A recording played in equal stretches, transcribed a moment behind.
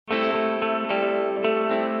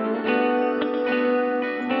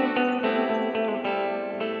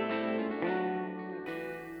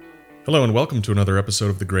Hello and welcome to another episode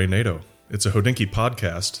of the Grey NATO. It's a Hodinkee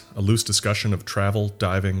podcast, a loose discussion of travel,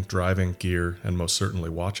 diving, driving, gear, and most certainly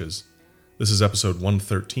watches. This is episode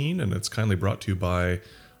 113, and it's kindly brought to you by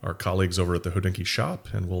our colleagues over at the Hodinkee shop,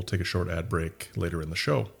 and we'll take a short ad break later in the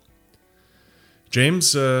show.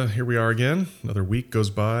 James, here we are again. Another week goes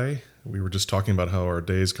by. We were just talking about how our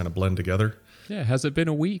days kind of blend together. Yeah, has it been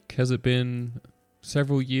a week? Has it been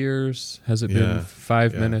several years? Has it been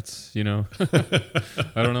 5 minutes? You know,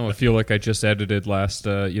 I don't know. I feel like I just edited last,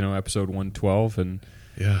 episode 112, and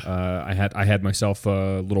I had myself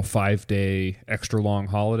a little 5-day extra long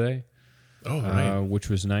holiday. Oh, right. Which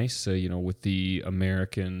was nice. With the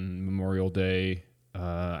American Memorial Day,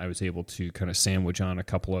 I was able to kind of sandwich on a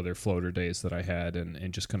couple other floater days that I had,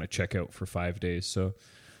 and just kind of check out for 5 days. So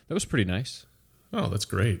that was pretty nice. Oh, that's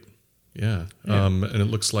great. Yeah. And it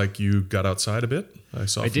looks like you got outside a bit. I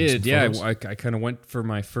did. Yeah. I kind of went for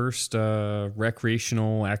my first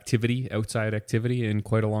recreational outside activity in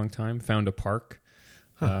quite a long time. Found a park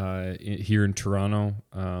here in Toronto.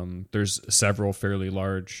 There's several fairly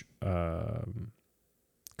large inner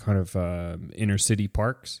city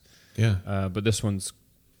parks. Yeah. But this one's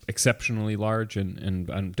exceptionally large, and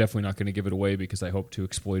I'm definitely not going to give it away because I hope to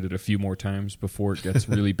exploit it a few more times before it gets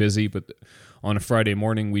really busy. But on a Friday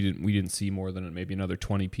morning, we didn't see more than maybe another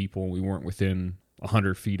 20 people. We weren't within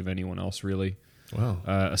 100 feet of anyone else, really. Wow.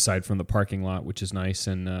 Aside from the parking lot, which is nice,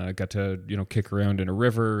 and got to kick around in a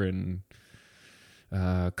river and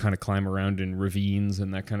kind of climb around in ravines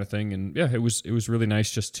and that kind of thing. And yeah, it was really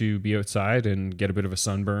nice just to be outside and get a bit of a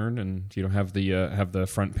sunburn, and have the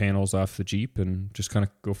front panels off the Jeep and just kind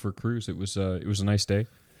of go for a cruise. It was a nice day.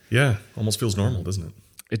 Yeah, almost feels normal, doesn't it?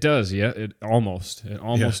 It does, yeah. It almost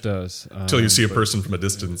does. Until you see a person from a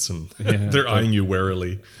distance and they're eyeing you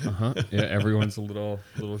warily. Yeah, everyone's a little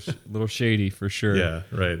shady for sure. Yeah,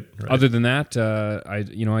 right. Other than that, I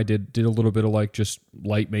did a little bit of just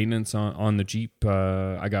light maintenance on the Jeep.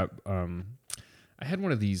 I had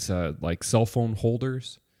one of these cell phone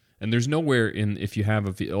holders, and there's nowhere if you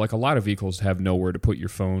have a lot of vehicles have nowhere to put your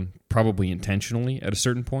phone, probably intentionally at a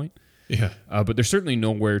certain point. Yeah, but there's certainly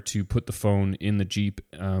nowhere to put the phone in the Jeep,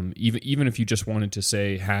 even if you just wanted to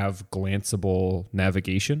say have glanceable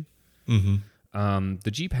navigation. Mm-hmm.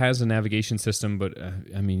 The Jeep has a navigation system, but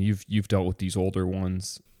you've dealt with these older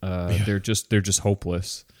ones. They're just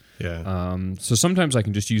hopeless. Yeah. So sometimes I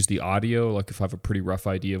can just use the audio. Like if I have a pretty rough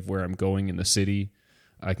idea of where I'm going in the city,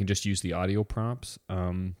 I can just use the audio prompts.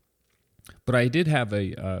 But I did have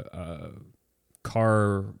a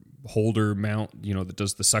car holder mount, that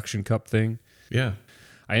does the suction cup thing. Yeah.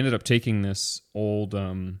 I ended up taking this old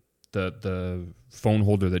the phone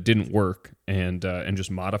holder that didn't work and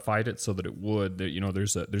just modified it so that it would.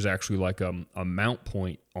 There's actually like a mount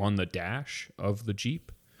point on the dash of the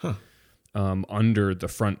Jeep. Huh. Under the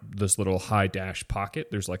front, this little high dash pocket,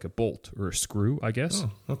 there's like a bolt or a screw, I guess.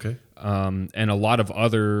 Oh, okay. And a lot of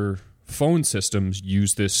other phone systems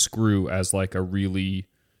use this screw as like a really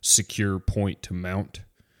secure point to mount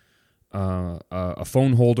a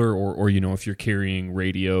phone holder, or if you're carrying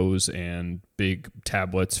radios and big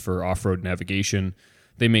tablets for off-road navigation,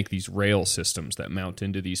 they make these rail systems that mount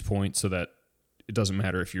into these points so that it doesn't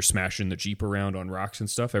matter if you're smashing the Jeep around on rocks and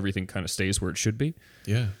stuff, everything kind of stays where it should be.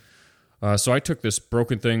 Yeah. So I took this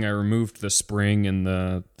broken thing, I removed the spring and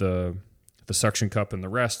the suction cup and the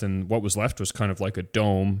rest, and what was left was kind of like a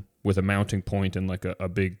dome with a mounting point and like a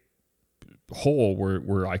big hole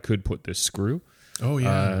where I could put this screw. Oh,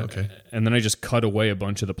 yeah, okay. And then I just cut away a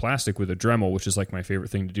bunch of the plastic with a Dremel, which is like my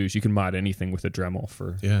favorite thing to do. Is you can mod anything with a Dremel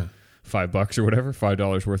for $5 or whatever,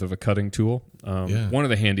 $5 worth of a cutting tool. One of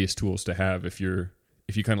the handiest tools to have if you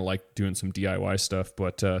kind of like doing some DIY stuff.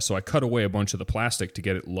 But so I cut away a bunch of the plastic to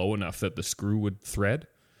get it low enough that the screw would thread.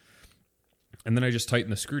 And then I just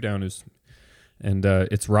tightened the screw down, and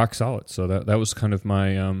it's rock solid. So that was kind of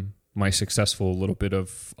my successful little bit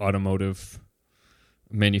of automotive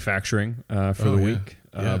manufacturing for the week.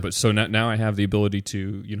 But so now I have the ability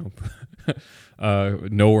to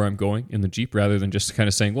know where I'm going in the Jeep rather than just kind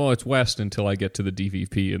of saying, well, it's west until I get to the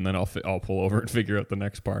DVP, and then I'll pull over and figure out the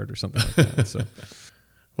next part or something like that. So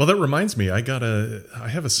well, that reminds me, I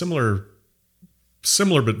have a similar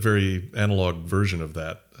but very analog version of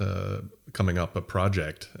that coming up, a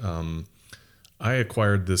project. I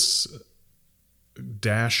acquired this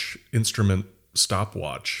dash instrument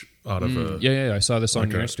stopwatch out of I saw this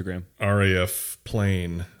on your Instagram. RAF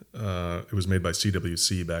plane. It was made by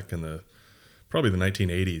CWC back in probably the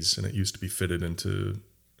 1980s, and it used to be fitted into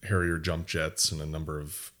Harrier jump jets and a number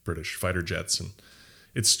of British fighter jets. And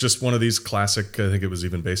it's just one of these classic, I think it was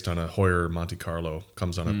even based on a Hoyer Monte Carlo,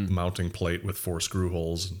 comes on a mounting plate with 4 screw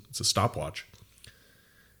holes. It's a stopwatch.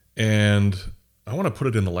 and I want to put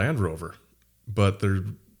it in the Land Rover, but there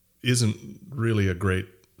isn't really a great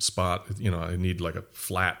spot. I need like a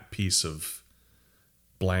flat piece of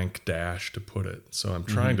blank dash to put it. So I'm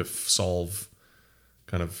trying to solve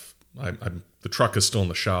kind of. The truck is still in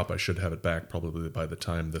the shop. I should have it back probably by the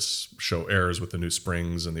time this show airs with the new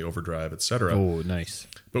springs and the overdrive, etc. Oh, nice.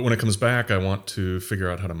 But when it comes back, I want to figure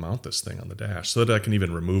out how to mount this thing on the dash so that I can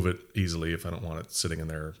even remove it easily if I don't want it sitting in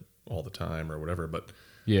there all the time or whatever. But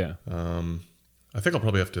yeah, I think I'll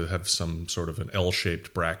probably have to have some sort of an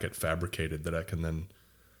L-shaped bracket fabricated that I can then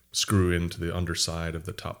screw into the underside of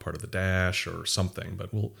the top part of the dash or something.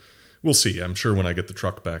 But we'll see. I'm sure when I get the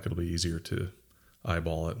truck back, it'll be easier to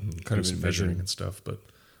eyeball it and kind do of some measuring and stuff. But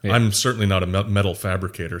yeah. I'm certainly not a metal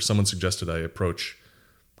fabricator. Someone suggested I approach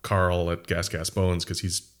Carl at Gas Bones because he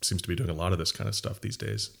seems to be doing a lot of this kind of stuff these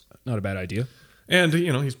days. Not a bad idea. And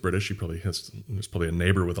he's British. He probably there's probably a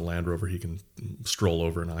neighbor with a Land Rover he can stroll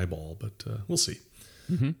over and eyeball. But we'll see.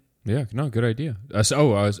 Mm-hmm. Yeah, no, good idea.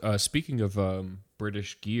 Speaking of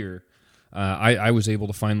British gear, I was able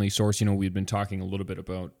to finally source. We'd been talking a little bit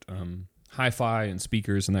about hi-fi and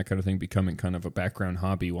speakers and that kind of thing becoming kind of a background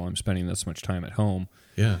hobby while I'm spending this much time at home.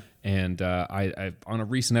 Yeah. And I on a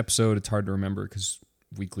recent episode, it's hard to remember because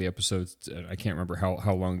weekly episodes, I can't remember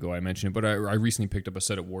how long ago I mentioned it, but I recently picked up a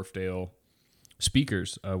set of Wharfedale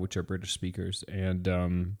speakers, which are British speakers,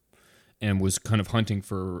 and was kind of hunting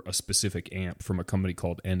for a specific amp from a company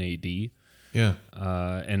called NAD. Yeah.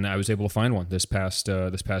 And I was able to find one this past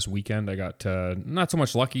weekend. I got not so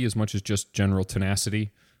much lucky as much as just general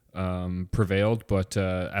tenacity prevailed, but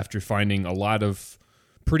after finding a lot of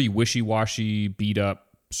pretty wishy-washy, beat-up,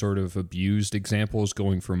 sort of abused examples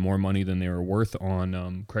going for more money than they were worth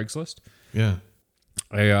on Craigslist, yeah,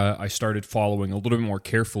 I started following a little bit more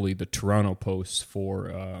carefully the Toronto posts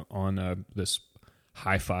for on this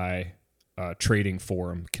hi-fi trading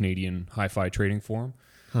forum, Canadian hi-fi trading forum.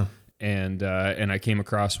 Huh. And I came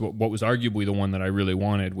across what was arguably the one that I really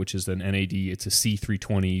wanted, which is an NAD. It's a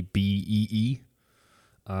C320 BEE.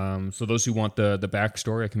 So those who want the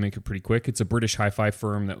backstory, I can make it pretty quick. It's a British hi-fi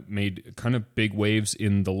firm that made kind of big waves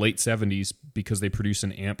in the late 70s because they produced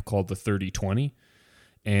an amp called the 3020.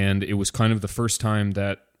 And it was kind of the first time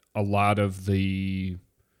that a lot of the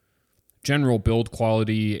general build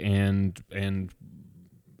quality and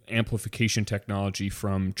amplification technology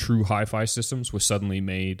from true hi-fi systems was suddenly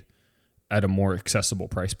made at a more accessible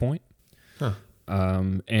price point. Huh.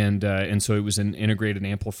 And so it was an integrated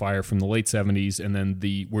amplifier from the late 70s, and then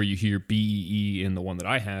where you hear BEE in the one that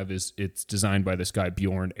I have it's designed by this guy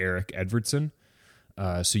Bjorn Erik Edvardson.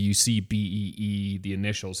 So you see BEE,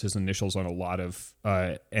 his initials on a lot of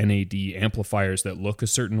NAD amplifiers that look a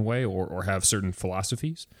certain way or have certain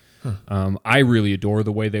philosophies. Huh. I really adore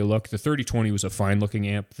the way they look. The 3020 was a fine-looking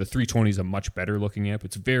amp. The 320 is a much better-looking amp.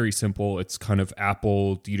 It's very simple. It's kind of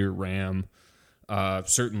Apple, Dieter Ram,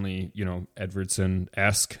 certainly,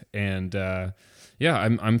 Edvardson-esque. And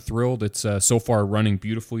I'm thrilled. It's so far running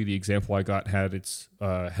beautifully. The example I got had its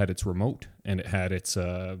remote, and it had its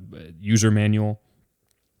user manual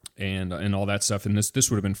and all that stuff. And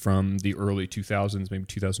this would have been from the early 2000s, maybe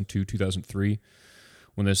 2002, 2003.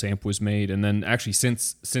 When this amp was made. And then actually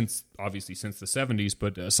since the 70s,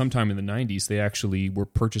 but sometime in the 90s, they actually were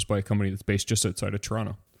purchased by a company that's based just outside of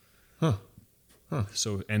Toronto. Huh.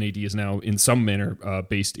 So NAD is now in some manner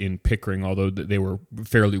based in Pickering, although they were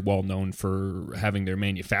fairly well known for having their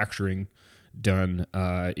manufacturing done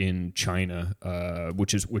in China,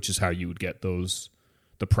 which is how you would get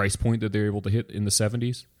the price point that they're able to hit in the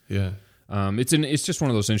 70s. Yeah. It's just one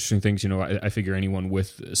of those interesting things. I figure anyone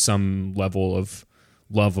with some level of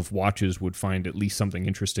love of watches would find at least something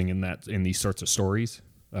interesting in these sorts of stories.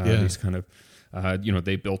 These kind of,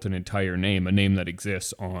 they built an entire name, a name that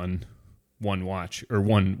exists on one watch or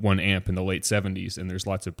one amp in the late 70s, and there's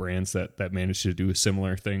lots of brands that managed to do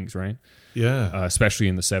similar things, right? Yeah. Especially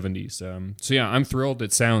in the 70s. So yeah, I'm thrilled.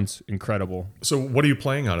 It sounds incredible. So what are you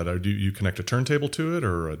playing on it? Do you connect a turntable to it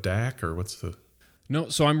or a DAC or what's the... No,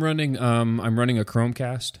 so I'm running a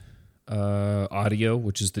Chromecast audio,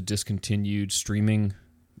 which is the discontinued streaming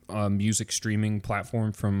music streaming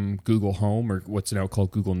platform from Google Home, or what's now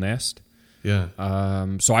called Google Nest. Yeah.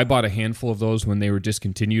 So I bought a handful of those when they were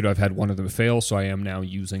discontinued. I've had one of them fail, so I am now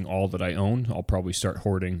using all that I own. I'll probably start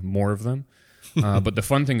hoarding more of them. But the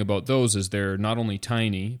fun thing about those is they're not only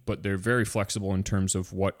tiny, but they're very flexible in terms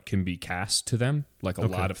of what can be cast to them. Like a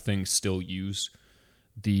lot of things still use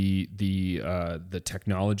the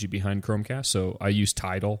technology behind Chromecast. So I use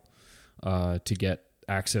Tidal to get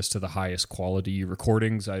access to the highest quality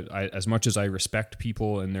recordings. I as much as I respect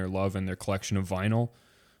people and their love and their collection of vinyl,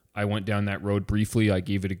 I went down that road briefly. I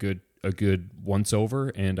gave it a good a good once over,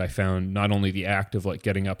 and I found not only the act of like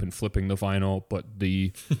getting up and flipping the vinyl, but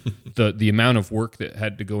the the amount of work that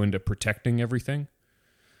had to go into protecting everything.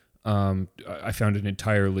 I found it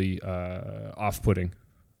entirely off-putting.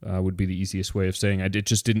 Would be the easiest way of saying it. It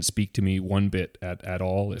just didn't speak to me one bit at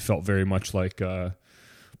all. It felt very much like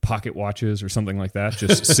pocket watches or something like that.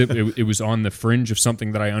 Just it was on the fringe of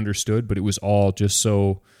something that I understood, but it was all just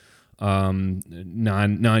so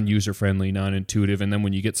non-user friendly, non-intuitive. And then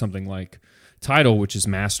when you get something like Tidal, which is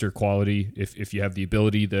master quality, if you have the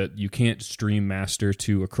ability that you can't stream master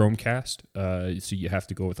to a Chromecast, so you have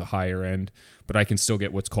to go with a higher end. But I can still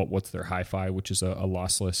get what's their hi-fi, which is a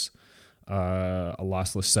lossless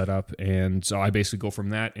setup, and so I basically go from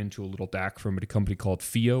that into a little DAC from a company called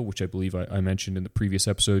FIO, which I believe I mentioned in the previous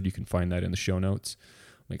episode. You can find that in the show notes.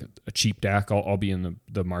 Like a cheap DAC, I'll be in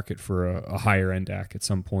the market for a higher end DAC at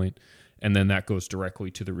some point, and then that goes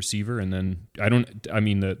directly to the receiver. And then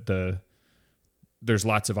there's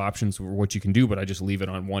lots of options for what you can do, but I just leave it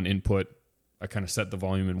on one input. I kind of set the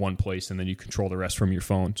volume in one place, and then you control the rest from your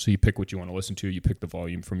phone. So you pick what you want to listen to. You pick the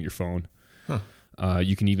volume from your phone. Huh.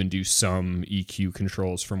 You can even do some EQ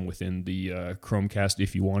controls from within the Chromecast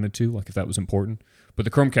if you wanted to, like if that was important. But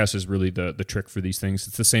the Chromecast is really the trick for these things.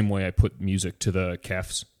 It's the same way I put music to the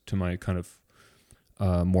KEFs, to my kind of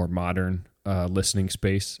more modern listening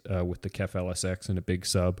space with the KEF LSX and a big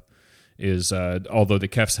sub. Is although the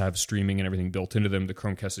KEFs have streaming and everything built into them, the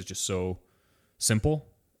Chromecast is just so simple,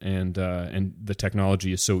 and the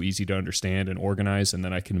technology is so easy to understand and organize, and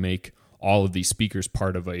then I can make all of these speakers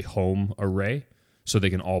part of a home array, so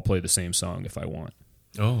they can all play the same song if I want.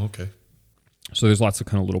 Oh, okay. So there's lots of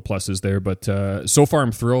kind of little pluses there, but so far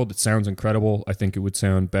I'm thrilled. It sounds incredible. I think it would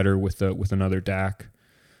sound better with another DAC,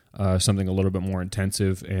 something a little bit more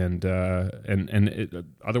intensive, and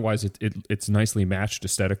otherwise it's nicely matched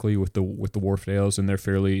aesthetically with the Wharfedales, and they're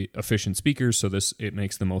fairly efficient speakers. So it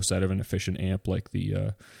makes the most out of an efficient amp like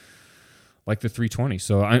the 320.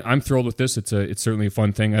 So I'm thrilled with this. It's certainly a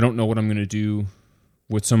fun thing. I don't know what I'm going to do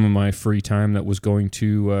with some of my free time that was going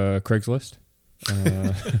to Craigslist.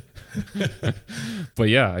 But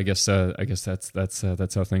yeah, I guess that's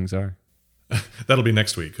how things are. That'll be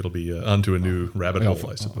next week. It'll be onto a new rabbit hole,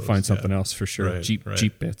 I suppose. I'll find something else for sure. Right,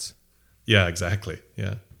 Cheap bits. Yeah, exactly.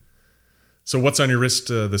 Yeah. So what's on your wrist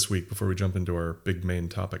this week before we jump into our big main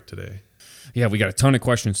topic today? Yeah, we got a ton of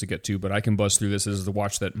questions to get to, but I can buzz through this. This is the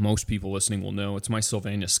watch that most people listening will know. It's my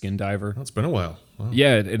Sylvania Skin Diver. It's been a while. Wow.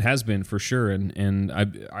 Yeah, it has been for sure. And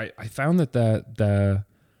I found that the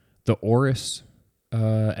Oris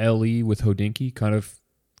LE with Hodinkee kind of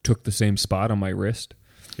took the same spot on my wrist.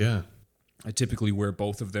 Yeah. I typically wear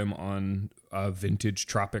both of them on a vintage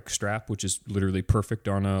Tropic strap, which is literally perfect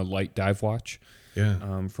on a light dive watch.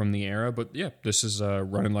 Yeah. From the era. But yeah, this is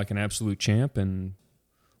running like an absolute champ and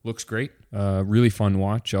looks great. Really fun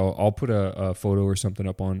watch. I'll put a photo or something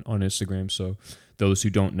up on Instagram so those who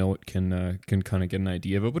don't know it can kind of get an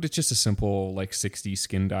idea of it. But it's just a simple like 60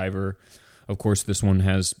 skin diver. Of course, this one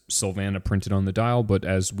has Sylvana printed on the dial, but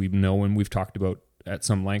as we know and we've talked about at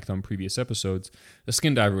some length on previous episodes, the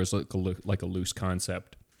skin diver was like a loose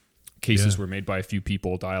concept. Cases were made by a few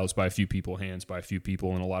people, dials by a few people, hands by a few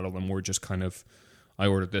people, and a lot of them were just kind of, I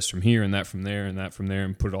ordered this from here and that from there and that from there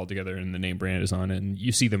and put it all together and the name brand is on it. And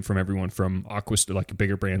you see them from everyone from Aquastar, like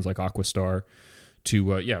bigger brands like Aquastar,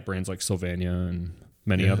 to brands like Sylvania and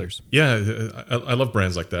many others. Yeah, I love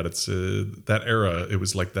brands like that. It's that era. It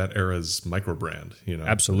was like that era's micro brand.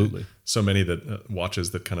 Absolutely. So many that watches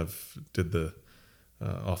that kind of did the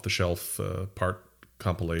off the shelf part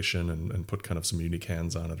compilation and put kind of some unique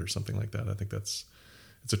hands on it or something like that. I think it's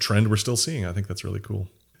a trend we're still seeing. I think that's really cool.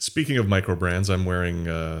 Speaking of micro brands, I'm wearing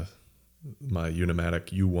my Unimatic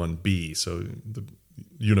U1B. So the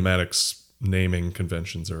Unimatic's naming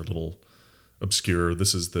conventions are a little obscure.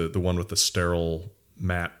 This is the one with the sterile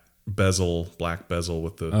matte bezel, black bezel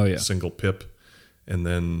with the single pip, and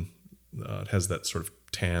then it has that sort of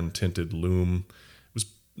tan tinted lume.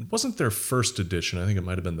 It wasn't their first edition. I think it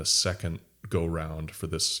might have been the second go round for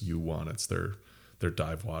this U1. It's their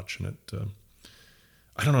dive watch, and it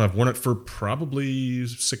I don't know. I've worn it for probably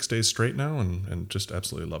 6 days straight now, and just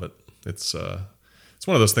absolutely love it. It's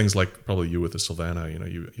one of those things like probably you with the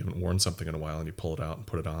Sylvana. You haven't worn something in a while, and you pull it out and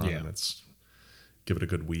put it on, and it's give it a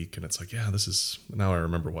good week, and it's like, now I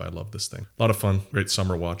remember why I love this thing. A lot of fun, great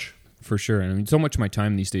summer watch for sure. And I mean, so much of my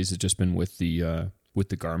time these days has just been with the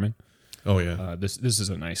Garmin. Oh yeah, this is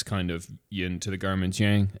a nice kind of yin to the Garmin's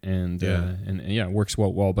yang, and it works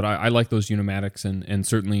well. But I like those Unimatics, and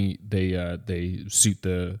certainly they suit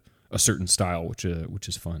a certain style, which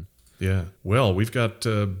is fun. Yeah. Well, we've got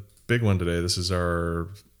a big one today. This is our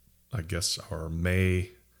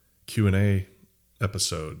May Q&A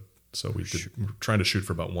episode. So we're trying to shoot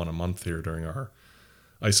for about one a month here during our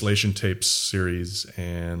isolation tapes series,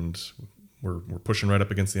 and we're pushing right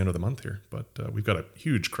up against the end of the month here. But we've got a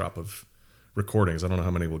huge crop of recordings. I don't know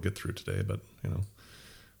how many we'll get through today, but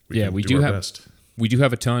we do our best. We do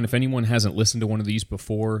have a ton. If anyone hasn't listened to one of these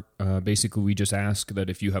before, basically we just ask that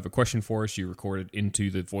if you have a question for us, you record it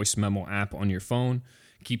into the voice memo app on your phone.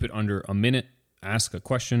 Keep it under a minute. Ask a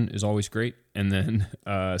question is always great. And then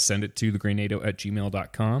send it to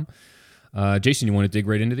thegraynado@gmail.com. Jason, you want to dig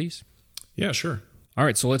right into these? Yeah, sure. All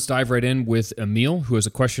right, so let's dive right in with Emil, who has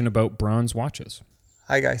a question about bronze watches.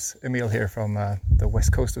 Hi guys, Emil here from the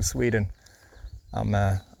west coast of Sweden. I'm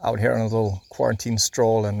out here on a little quarantine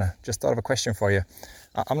stroll and just thought of a question for you.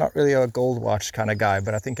 I'm not really a gold watch kind of guy,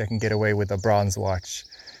 but I think I can get away with a bronze watch.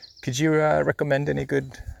 Could you recommend any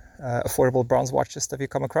good affordable bronze watches that you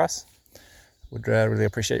come across? Would really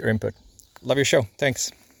appreciate your input. Love your show.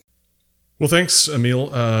 Thanks. Well, thanks, Emil.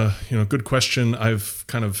 Good question. I've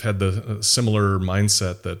kind of had the similar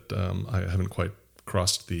mindset that I haven't quite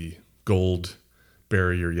crossed the gold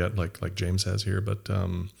barrier yet, like James has here, but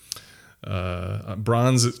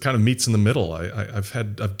bronze, it kind of meets in the middle.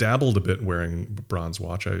 I've dabbled a bit wearing bronze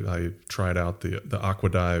watch. I tried out the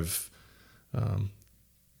Aquadive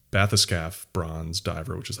bathyscaphe bronze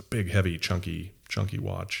diver, which is a big, heavy, chunky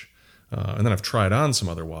watch. And then I've tried on some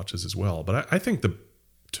other watches as well. But I think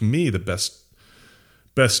to me the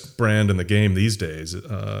best brand in the game these days,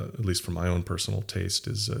 at least for my own personal taste,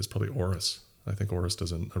 is probably Oris. I think Oris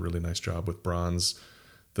does a really nice job with bronze.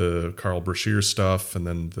 The Carl Brashear stuff, and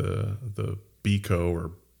then the Bico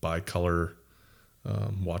or bicolor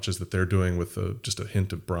watches that they're doing with just a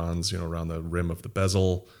hint of bronze, around the rim of the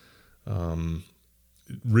bezel.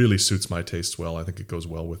 It really suits my tastes well. I think it goes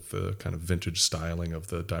well with the kind of vintage styling of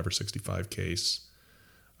the Diver 65 case.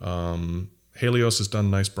 Helios has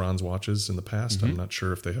done nice bronze watches in the past. Mm-hmm. I'm not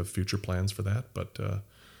sure if they have future plans for that, but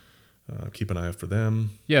keep an eye out for them.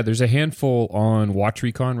 Yeah, there's a handful on Watch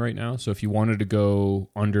Recon right now. So if you wanted to go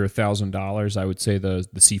under $1,000, I would say the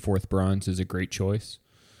Seaforth bronze is a great choice.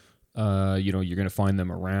 You're going to find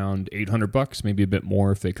them around $800, maybe a bit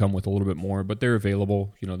more if they come with a little bit more, but they're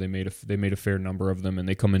available. They made a fair number of them, and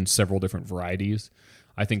they come in several different varieties.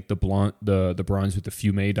 I think the bronze with the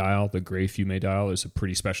fume dial, the gray fume dial, is a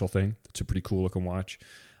pretty special thing. It's a pretty cool looking watch.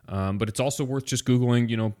 But it's also worth just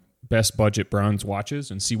Googling, best budget bronze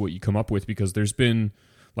watches and see what you come up with, because there's been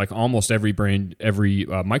like almost every brand, every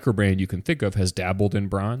micro brand you can think of has dabbled in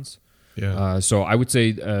bronze. Yeah. So I would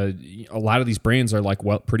say a lot of these brands are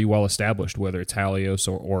pretty well established, whether it's Halios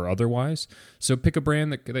or otherwise. So pick a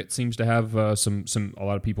brand that seems to have a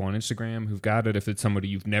lot of people on Instagram who've got it. If it's somebody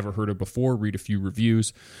you've never heard of before, read a few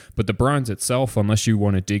reviews. But the bronze itself, unless you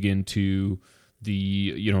want to dig into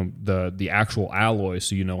the actual alloy,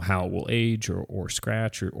 so you know how it will age or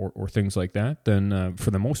scratch or things like that, then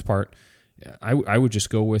for the most part, I would just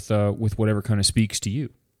go with whatever kind of speaks to you.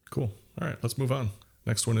 Cool. All right, let's move on.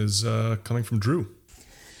 Next one is coming from Drew.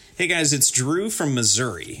 Hey guys, it's Drew from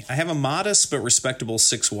Missouri. I have a modest but respectable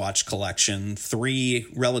 6-watch collection, 3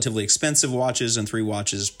 relatively expensive watches and 3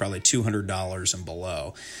 watches probably $200 and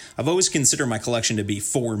below. I've always considered my collection to be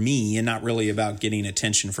for me and not really about getting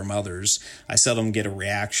attention from others. I seldom get a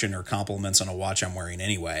reaction or compliments on a watch I'm wearing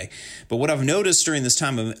anyway. But what I've noticed during this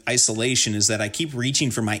time of isolation is that I keep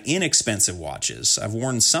reaching for my inexpensive watches. I've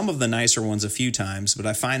worn some of the nicer ones a few times, but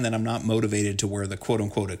I find that I'm not motivated to wear the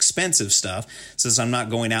quote-unquote expensive stuff since I'm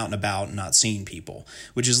not going out and about and not seeing people,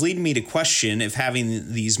 which is leading me to question if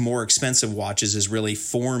having these more expensive watches is really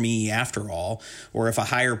for me after all, or if a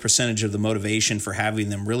higher percentage of the motivation for having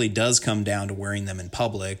them really does come down to wearing them in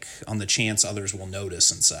public on the chance others will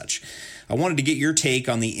notice and such. I wanted to get your take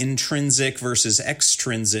on the intrinsic versus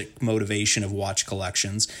extrinsic motivation of watch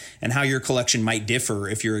collections and how your collection might differ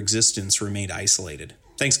if your existence remained isolated.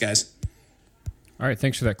 Thanks, guys. All right,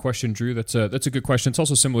 thanks for that question, Drew. That's a good question. It's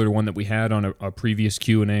also similar to one that we had on a previous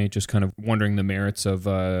Q&A, just kind of wondering the merits of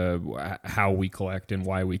how we collect and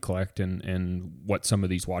why we collect and what some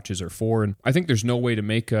of these watches are for. And I think there's no way to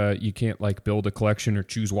make you can't build a collection or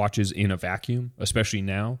choose watches in a vacuum, especially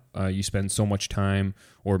now. You spend so much time,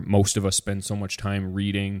 or most of us spend so much time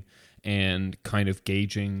reading and kind of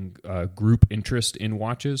gauging group interest in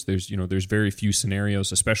watches. There's very few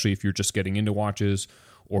scenarios, especially if you're just getting into watches,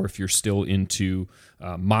 or if you're still into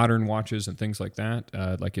modern watches and things like that,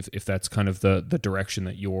 if that's kind of the direction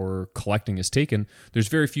that your collecting is taken, there's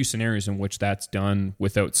very few scenarios in which that's done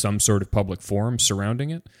without some sort of public forum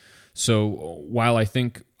surrounding it. So while I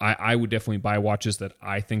think I would definitely buy watches that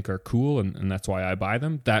I think are cool, and that's why I buy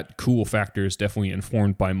them, that cool factor is definitely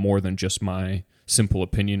informed by more than just my simple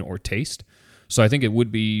opinion or taste. So I think it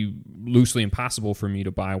would be loosely impossible for me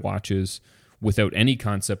to buy watches without any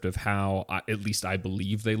concept of how, at least I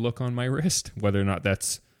believe they look on my wrist. Whether or not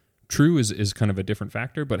that's true is kind of a different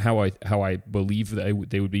factor, but how I believe they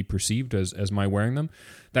would be perceived as my wearing them.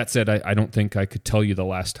 That said, I don't think I could tell you the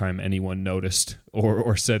last time anyone noticed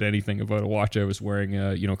or said anything about a watch I was wearing,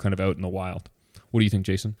 kind of out in the wild. What do you think,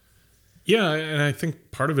 Jason? Yeah, and I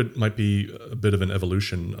think part of it might be a bit of an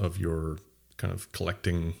evolution of your kind of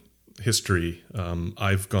collecting history.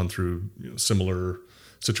 I've gone through similar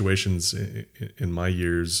situations in my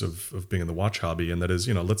years of being in the watch hobby, and that is,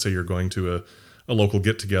 let's say you're going to a local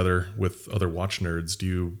get-together with other watch nerds.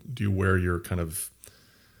 Do you wear your kind of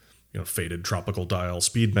faded tropical dial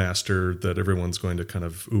Speedmaster that everyone's going to kind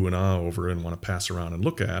of ooh and ah over and want to pass around and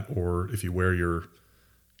look at, or if you wear your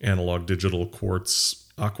analog digital quartz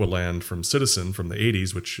Aqualand from Citizen from the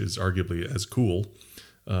 80s, which is arguably as cool,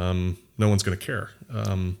 no one's going to care.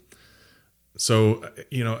 So,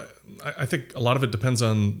 I think a lot of it depends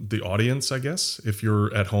on the audience, I guess. If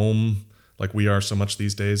you're at home like we are so much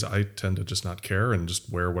these days, I tend to just not care and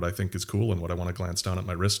just wear what I think is cool and what I want to glance down at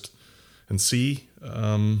my wrist and see.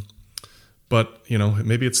 But,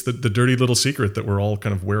 maybe it's the dirty little secret that we're all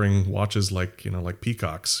kind of wearing watches like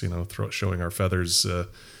peacocks, showing our feathers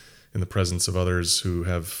in the presence of others who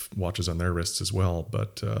have watches on their wrists as well.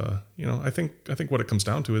 But, I think what it comes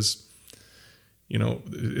down to is,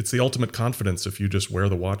 it's the ultimate confidence if you just wear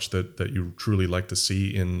the watch that you truly like to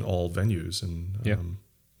see in all venues and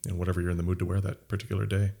whatever you're in the mood to wear that particular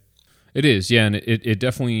day. It is, yeah, and it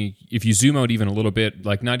definitely, if you zoom out even a little bit,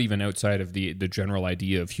 like not even outside of the general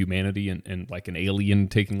idea of humanity and like an alien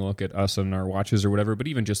taking a look at us and our watches or whatever, but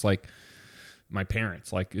even just like my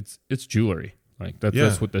parents, like it's jewelry. Like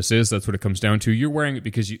that's what this is. That's what it comes down to. You're wearing it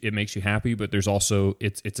because it makes you happy, but there's also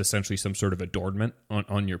it's essentially some sort of adornment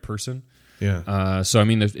on your person. Yeah. So I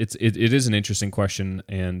mean, it is an interesting question,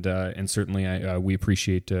 and certainly we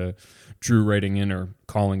appreciate Drew writing in or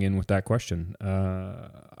calling in with that question.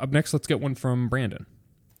 Up next, let's get one from Brandon.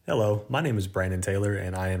 Hello, my name is Brandon Taylor,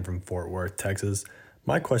 and I am from Fort Worth, Texas.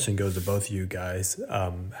 My question goes to both of you guys.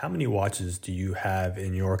 How many watches do you have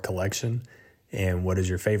in your collection, and what is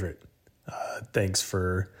your favorite? Thanks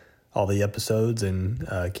for all the episodes and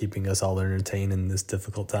keeping us all entertained in this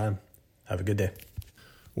difficult time. Have a good day.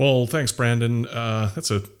 Well, thanks, Brandon. That's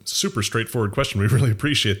a super straightforward question. We really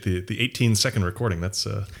appreciate the 18-second recording. That's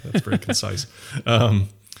very concise.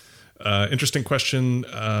 Interesting question.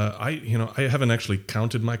 I haven't actually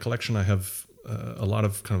counted my collection. I have a lot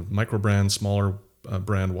of kind of micro brand, smaller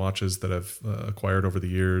brand watches that I've acquired over the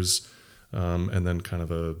years, and then kind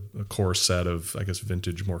of a core set of, I guess,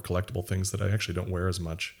 vintage, more collectible things that I actually don't wear as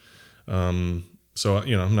much. So,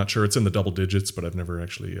 I'm not sure it's in the double digits, but I've never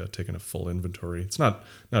actually taken a full inventory. It's not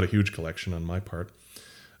a huge collection on my part.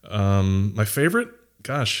 My favorite,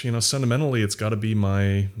 gosh, sentimentally, it's got to be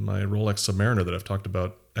my Rolex Submariner that I've talked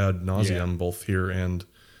about ad nauseum, both here and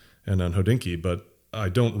on Hodinkee, but I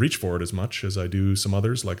don't reach for it as much as I do some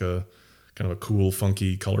others, like a kind of a cool,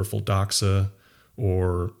 funky, colorful Doxa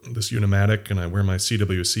or this Unimatic, and I wear my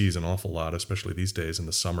CWCs an awful lot, especially these days in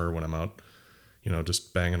the summer when I'm out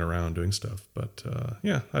just banging around doing stuff. But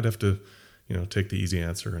I'd have to, take the easy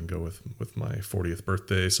answer and go with my 40th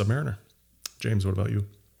birthday Submariner. James, what about you?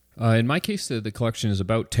 In my case, the collection is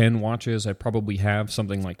about 10 watches. I probably have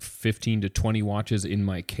something like 15 to 20 watches in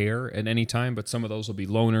my care at any time, but some of those will be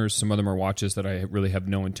loaners. Some of them are watches that I really have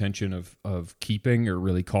no intention of keeping or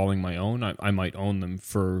really calling my own. I might own them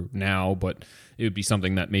for now, but it would be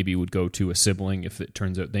something that maybe would go to a sibling if it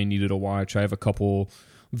turns out they needed a watch. I have a couple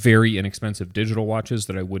very inexpensive digital watches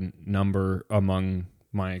that I wouldn't number among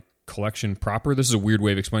my collection proper. This is a weird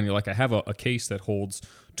way of explaining it. Like I have a case that holds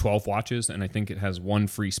 12 watches, and I think it has one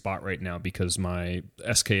free spot right now because my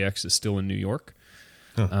SKX is still in New York.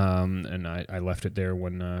 Huh. And I left it there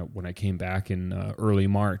when I came back in early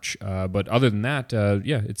March. But other than that,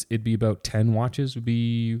 it'd be about 10 watches would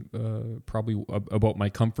be probably about my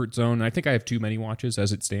comfort zone. I think I have too many watches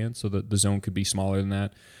as it stands, so the zone could be smaller than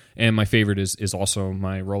that. And my favorite is also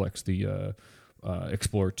my Rolex, the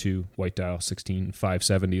Explorer 2 white dial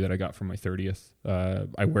 16570 that I got for my 30th.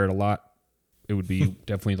 I wear it a lot. It would be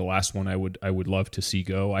definitely the last one I would love to see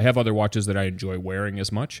go. I have other watches that I enjoy wearing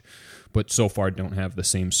as much, but so far don't have the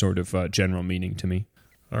same sort of general meaning to me.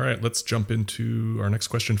 All right, let's jump into our next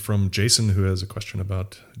question from Jason, who has a question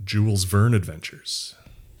about Jules Verne adventures.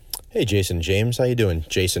 Hey, Jason, James, how you doing?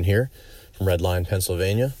 Jason here from Red Line,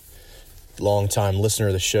 Pennsylvania. Long-time listener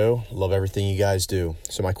of the show. Love everything you guys do.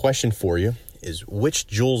 So my question for you is, which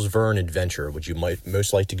Jules Verne adventure would you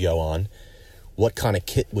most like to go on? What kind of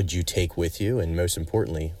kit would you take with you? And most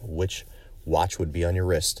importantly, which watch would be on your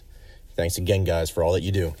wrist? Thanks again, guys, for all that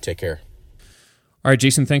you do. Take care. All right,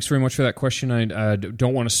 Jason, thanks very much for that question. I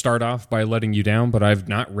don't want to start off by letting you down, but I've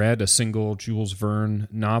not read a single Jules Verne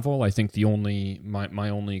novel. I think my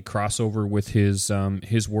only crossover with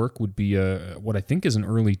his work would be what I think is an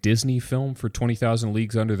early Disney film for 20,000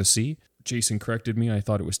 Leagues Under the Sea. Jason corrected me. I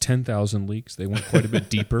thought it was 10,000 Leagues. They went quite a bit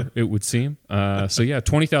deeper, it would seem. So yeah,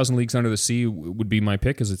 20,000 Leagues Under the Sea would be my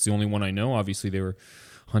pick, because it's the only one I know. Obviously, they were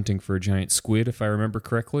hunting for a giant squid, if I remember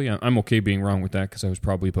correctly. I'm okay being wrong with that, because I was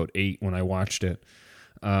probably about 8 when I watched it.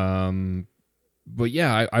 But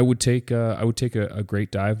yeah, I would take a great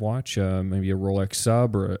dive watch, maybe a Rolex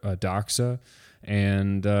Sub or a Doxa,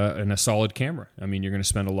 and a solid camera. I mean, you're going to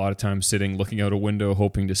spend a lot of time sitting, looking out a window,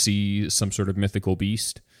 hoping to see some sort of mythical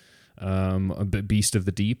beast, a beast of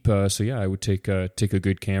the deep. So yeah, I would take a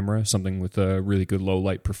good camera, something with a really good low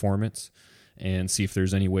light performance, and see if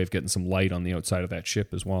there's any way of getting some light on the outside of that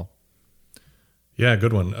ship as well. Yeah,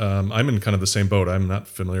 good one. I'm in kind of the same boat. I'm not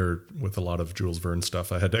familiar with a lot of Jules Verne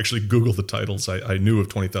stuff. I had to actually Google the titles. I knew of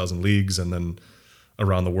 20,000 Leagues and then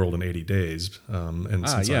Around the World in 80 Days. I'm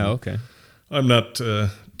not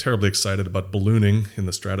terribly excited about ballooning in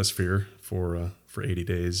the stratosphere for 80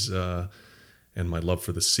 days and my love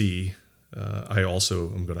for the sea. I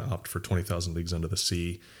also am going to opt for 20,000 Leagues Under the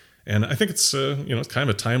Sea. And I think it's it's kind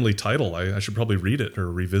of a timely title. I should probably read it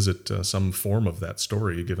or revisit some form of that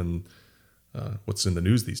story, given what's in the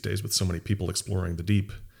news these days with so many people exploring the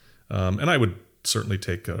deep. And I would certainly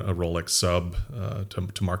take a Rolex Sub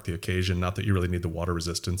to mark the occasion. Not that you really need the water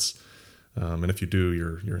resistance. And if you do,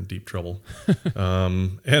 you're in deep trouble.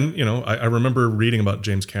 And, I remember reading about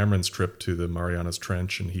James Cameron's trip to the Marianas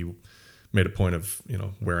Trench, and he made a point of,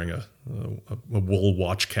 wearing a wool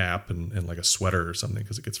watch cap and like a sweater or something,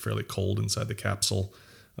 because it gets fairly cold inside the capsule.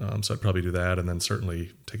 So I'd probably do that, and then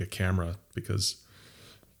certainly take a camera, because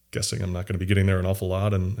guessing I'm not going to be getting there an awful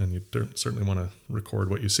lot, and you certainly want to record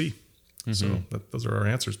what you see. Mm-hmm. So those are our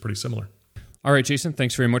answers, pretty similar. All right, Jason,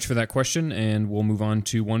 thanks very much for that question, and we'll move on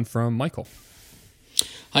to one from Michael.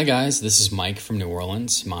 Hi guys, this is Mike from New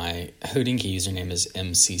Orleans. My Hodinkee username is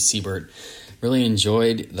MC Siebert. Really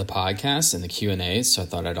enjoyed the podcast and the Q&A, so I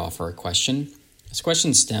thought I'd offer a question. This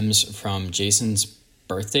question stems from Jason's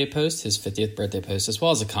birthday post, his 50th birthday post, as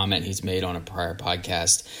well as a comment he's made on a prior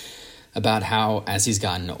podcast about how, as he's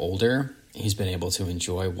gotten older, he's been able to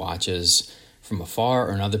enjoy watches from afar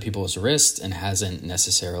or on other people's wrists and hasn't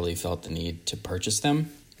necessarily felt the need to purchase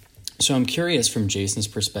them. So I'm curious, from Jason's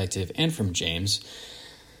perspective and from James,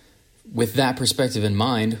 with that perspective in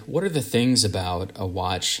mind, what are the things about a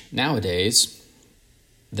watch nowadays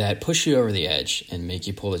that push you over the edge and make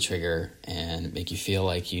you pull the trigger and make you feel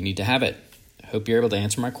like you need to have it? I hope you're able to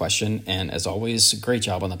answer my question. And as always, great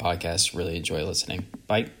job on the podcast. Really enjoy listening.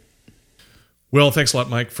 Bye. Well, thanks a lot,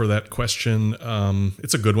 Mike, for that question.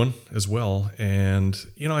 It's a good one as well. And,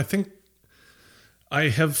 I think I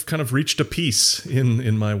have kind of reached a peace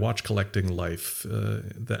in my watch collecting life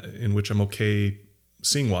in which I'm okay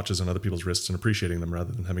seeing watches on other people's wrists and appreciating them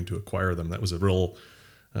rather than having to acquire them. That was a real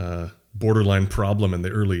borderline problem in the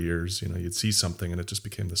early years. You'd see something and it just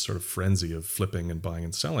became this sort of frenzy of flipping and buying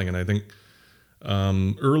and selling. And I think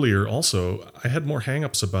earlier also, I had more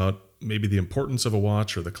hangups about maybe the importance of a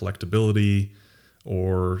watch or the collectability,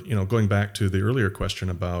 or, going back to the earlier question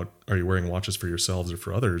about, are you wearing watches for yourselves or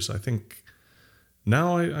for others? I think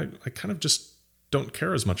now I kind of just don't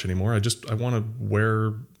care as much anymore. I want to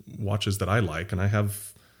wear watches that I like, and I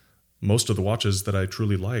have most of the watches that I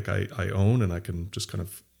truly like I own, and I can just kind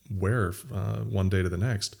of wear one day to the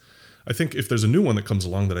next. I think if there's a new one that comes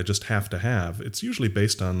along that I just have to have, it's usually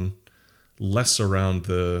based on less around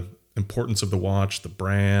the importance of the watch, the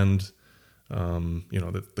brand,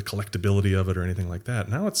 the collectability of it or anything like that.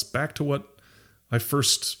 Now it's back to what I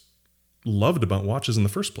first loved about watches in the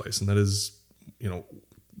first place, and that is,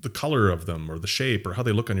 the color of them or the shape or how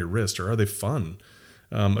they look on your wrist, or are they fun?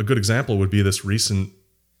 A good example would be this recent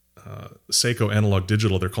Seiko analog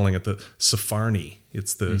digital. They're calling it the Safarni.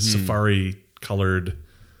 It's the safari colored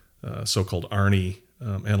so-called Arni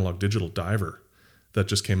analog digital diver that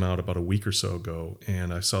just came out about a week or so ago.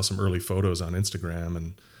 And I saw some early photos on Instagram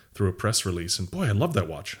and through a press release. And boy, I love that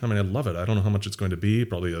watch. I mean, I love it. I don't know how much it's going to be.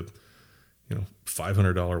 Probably a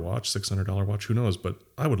 $500 watch, $600 watch, who knows? But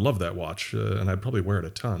I would love that watch, and I'd probably wear it a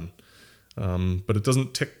ton. But it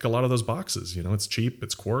doesn't tick a lot of those boxes. It's cheap,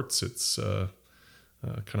 it's quartz, it's kind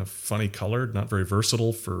of funny colored, not very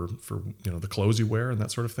versatile for the clothes you wear and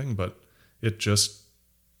that sort of thing. But it just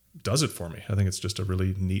does it for me. I think it's just a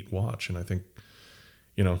really neat watch, and I think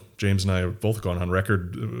James and I have both gone on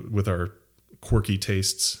record with our quirky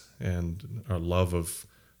tastes and our love of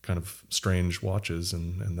kind of strange watches,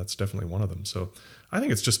 and that's definitely one of them. So I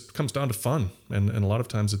think it's just comes down to fun, and a lot of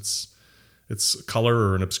times it's color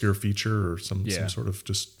or an obscure feature or some sort of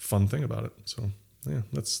just fun thing about it. So yeah,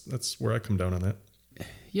 that's where I come down on that.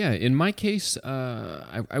 Yeah, in my case,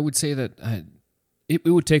 I would say that it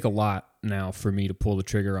would take a lot now for me to pull the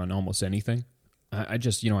trigger on almost anything. I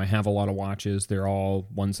just, I have a lot of watches. They're all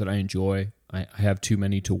ones that I enjoy. I have too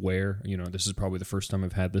many to wear. This is probably the first time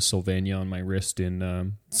I've had this Sylvania on my wrist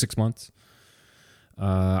in 6 months.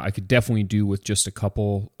 I could definitely do with just a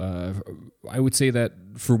couple. I would say that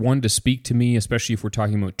for one to speak to me, especially if we're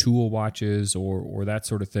talking about tool watches or that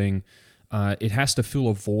sort of thing, it has to fill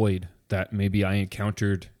a void that maybe I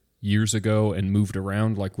encountered years ago and moved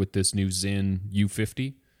around, like with this new Zinn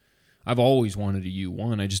U50. I've always wanted a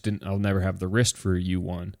U1. I just I'll never have the wrist for a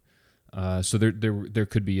U1. So there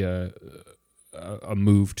could be a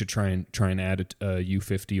move to try and add a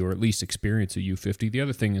U50 or at least experience a U50. The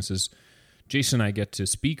other thing is Jason and I get to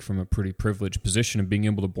speak from a pretty privileged position of being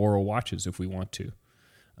able to borrow watches if we want to.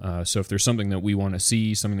 So if there's something that we want to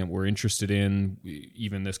see, something that we're interested in,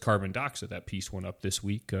 even this carbon doxa, that piece went up this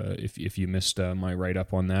week. If you missed my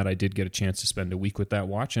write-up on that, I did get a chance to spend a week with that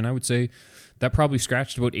watch, and I would say that probably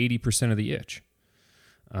scratched about 80% of the itch.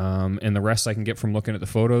 And the rest I can get from looking at the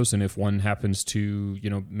photos, and if one happens to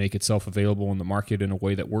make itself available in the market in a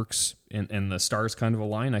way that works and the stars kind of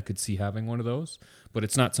align, I could see having one of those. But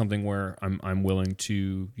it's not something where I'm willing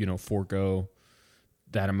to forego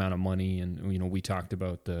that amount of money, and we talked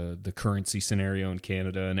about the currency scenario in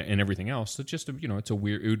Canada and everything else. So just it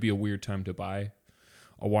would be a weird time to buy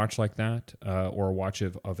a watch like that or a watch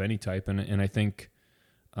of any type, and I think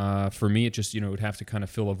for me it just it would have to kind of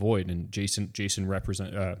fill a void. And Jason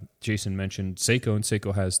mentioned Seiko, and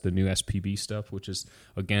Seiko has the new SPB stuff, which is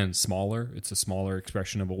again smaller. It's a smaller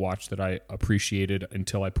expression of a watch that I appreciated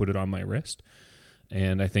until I put it on my wrist,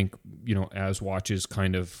 and I think as watches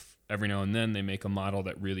kind of every now and then they make a model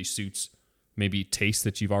that really suits maybe taste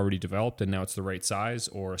that you've already developed and now it's the right size,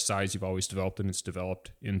 or a size you've always developed and it's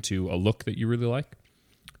developed into a look that you really like.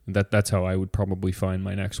 That's how I would probably find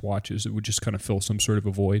my next watches. It would just kind of fill some sort of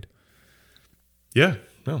a void. Yeah,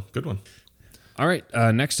 no, good one. All right,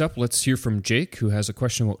 next up, let's hear from Jake, who has a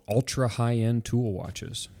question about ultra high-end tool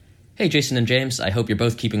watches. Hey, Jason and James. I hope you're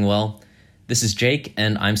both keeping well. This is Jake,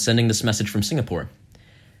 and I'm sending this message from Singapore.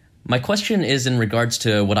 My question is in regards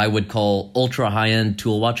to what I would call ultra high-end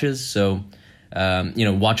tool watches. So,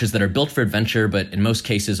 watches that are built for adventure, but in most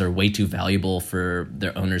cases are way too valuable for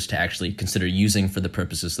their owners to actually consider using for the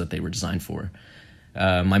purposes that they were designed for.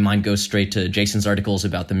 My mind goes straight to Jason's articles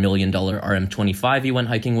about the $1 million RM25 he went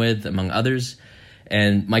hiking with, among others.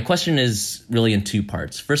 And my question is really in two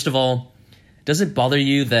parts. First of all, does it bother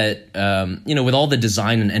you that, with all the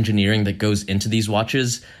design and engineering that goes into these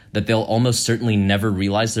watches, that they'll almost certainly never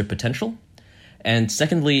realize their potential? And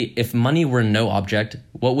secondly, if money were no object,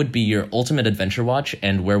 what would be your ultimate adventure watch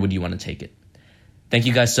and where would you want to take it? Thank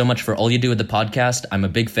you guys so much for all you do with the podcast. I'm a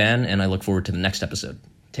big fan and I look forward to the next episode.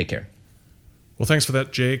 Take care. Well, thanks for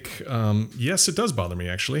that, Jake. Yes, it does bother me,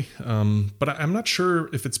 actually. But I'm not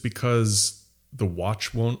sure if it's because the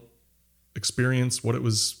watch won't experience what it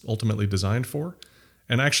was ultimately designed for.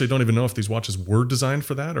 And I actually don't even know if these watches were designed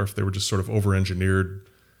for that or if they were just sort of over-engineered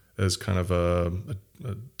as kind of a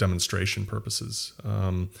demonstration purposes.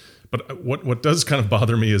 But what does kind of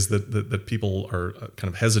bother me is that people are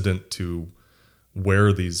kind of hesitant to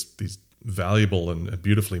wear these valuable and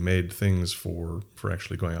beautifully made things for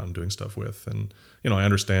actually going out and doing stuff with. And, I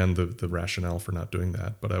understand the rationale for not doing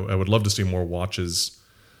that, but I would love to see more watches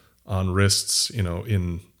on wrists,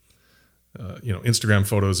 in Instagram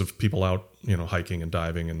photos of people out, hiking and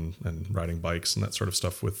diving and riding bikes and that sort of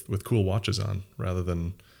stuff with cool watches on, rather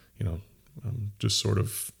than, just sort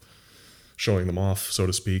of showing them off, so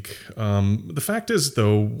to speak. The fact is,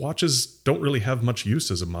 though, watches don't really have much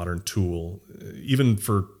use as a modern tool. Even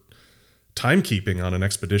for timekeeping on an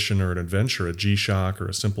expedition or an adventure, a G-Shock or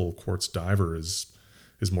a simple quartz diver is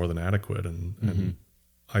more than adequate. And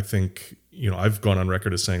I think, I've gone on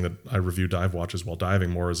record as saying that I review dive watches while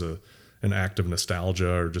diving more as an act of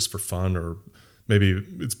nostalgia or just for fun, or maybe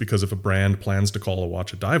it's because if a brand plans to call a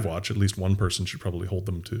watch a dive watch, at least one person should probably hold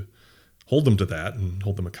them to that and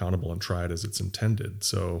hold them accountable and try it as it's intended.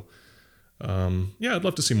 So, I'd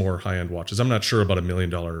love to see more high-end watches. I'm not sure about $1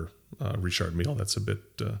 million Richard Mille. That's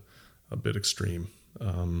a bit extreme.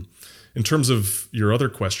 In terms of your other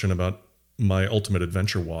question about my ultimate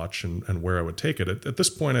adventure watch and where I would take it, at this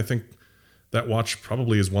point, I think that watch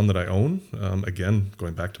probably is one that I own. Again,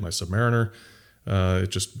 going back to my Submariner, it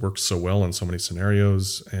just works so well in so many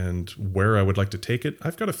scenarios. And where I would like to take it,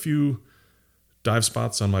 I've got a few dive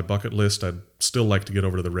spots on my bucket list. I'd still like to get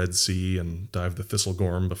over to the Red Sea and dive the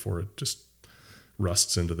Thistlegorm before it just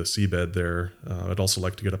rusts into the seabed there. I'd also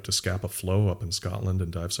like to get up to Scapa Flow up in Scotland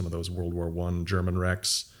and dive some of those World War I German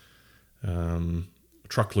wrecks.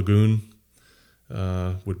 Truck Lagoon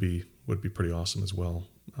would be pretty awesome as well.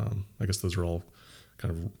 I guess those are all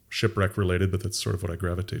kind of shipwreck related, but that's sort of what I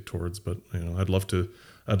gravitate towards. But I'd love to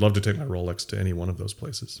take my Rolex to any one of those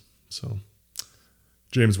places. So,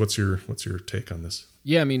 James, what's your take on this?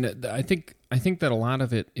 Yeah, I mean, I think that a lot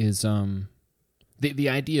of it is the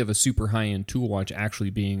idea of a super high end tool watch actually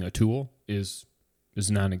being a tool is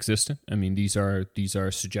non-existent. I mean, these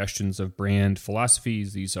are suggestions of brand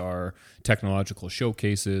philosophies. These are technological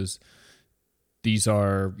showcases. These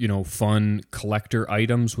are, fun collector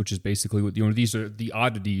items, which is basically what these are the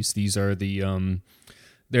oddities. These are the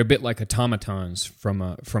they're a bit like automatons from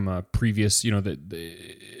a previous,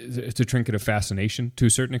 it's a trinket of fascination to a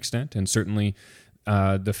certain extent, and certainly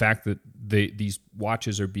the fact that these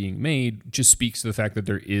watches are being made just speaks to the fact that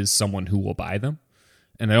there is someone who will buy them.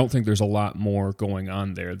 And I don't think there's a lot more going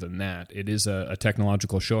on there than that. It is a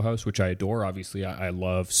technological show house, which I adore. Obviously, I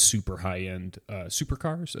love super high-end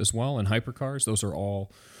supercars as well, and hypercars. Those are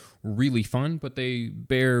all really fun, but they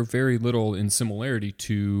bear very little in similarity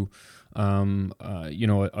to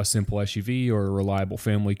a simple SUV or a reliable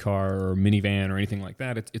family car or minivan or anything like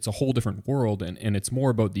that. It's a whole different world, and it's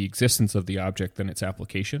more about the existence of the object than its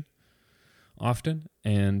application often,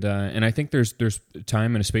 and I think there's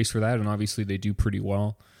time and a space for that, and obviously they do pretty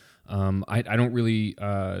well. I don't really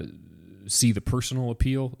see the personal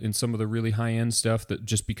appeal in some of the really high end stuff, that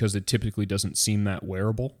just because it typically doesn't seem that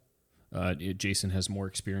wearable. Jason has more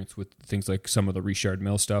experience with things like some of the Richard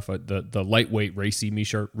Mille stuff. The lightweight racy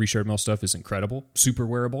Richard Mille stuff is incredible, super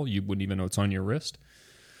wearable. You wouldn't even know it's on your wrist.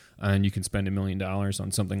 And you can spend $1 million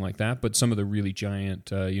on something like that. But some of the really giant,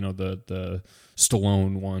 the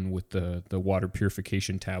Stallone one with the water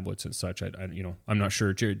purification tablets and such, I'm not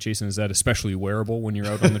sure. Jason, is that especially wearable when you're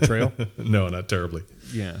out on the trail? No, not terribly.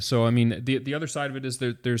 Yeah. So I mean, the other side of it is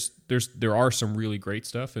there are some really great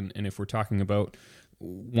stuff, and if we're talking about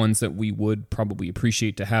ones that we would probably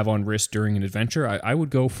appreciate to have on wrist during an adventure, I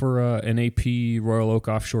would go for an AP Royal Oak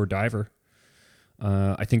Offshore Diver.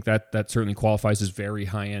 I think that certainly qualifies as very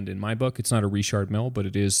high-end in my book. It's not a Richard Mille, but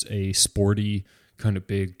it is a sporty, kind of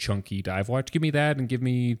big, chunky dive watch. Give me that and give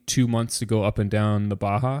me 2 months to go up and down the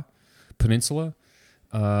Baja Peninsula,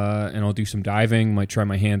 and I'll do some diving, might try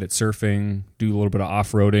my hand at surfing, do a little bit of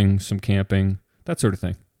off-roading, some camping, that sort of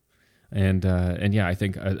thing. And yeah, I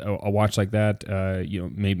think a watch like that,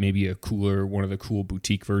 maybe a cooler, one of the cool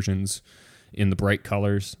boutique versions in the bright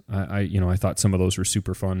colors. I thought some of those were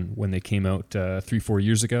super fun when they came out 3-4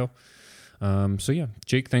 years ago. So yeah,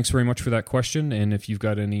 Jake, thanks very much for that question. And if you've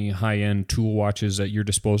got any high-end tool watches at your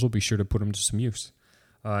disposal, be sure to put them to some use.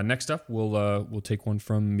 Next up, we'll take one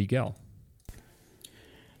from Miguel.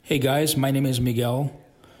 Hey guys, my name is Miguel,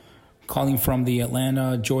 calling from the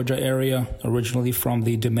Atlanta, Georgia area, originally from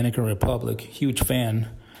the Dominican Republic. Huge fan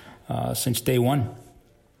since day one.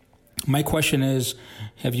 My question is,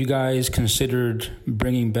 have you guys considered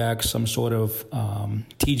bringing back some sort of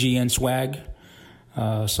TGN swag,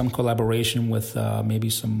 some collaboration with maybe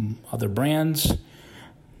some other brands,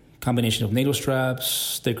 combination of NATO straps,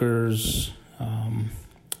 stickers?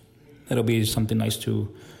 That'll be something nice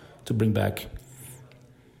to bring back.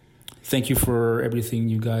 Thank you for everything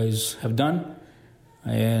you guys have done,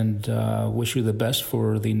 and wish you the best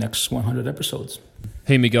for the next 100 episodes.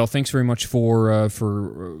 Hey, Miguel, thanks very much for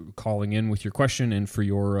calling in with your question and for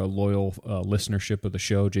your loyal listenership of the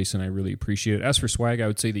show. Jason, I really appreciate it. As for swag, I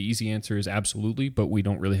would say the easy answer is absolutely, but we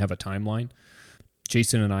don't really have a timeline.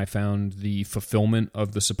 Jason and I found the fulfillment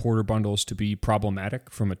of the supporter bundles to be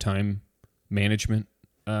problematic from a time management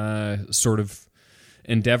sort of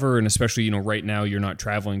endeavor, and especially, right now you're not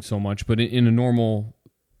traveling so much, but in a normal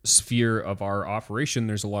sphere of our operation,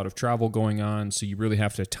 there's a lot of travel going on, so you really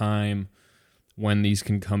have to time when these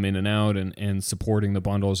can come in and out, and supporting the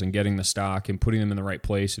bundles and getting the stock and putting them in the right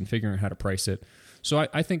place and figuring out how to price it. So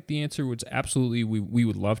I think the answer was absolutely, we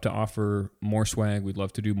would love to offer more swag. We'd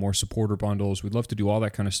love to do more supporter bundles. We'd love to do all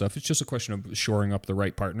that kind of stuff. It's just a question of shoring up the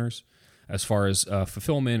right partners as far as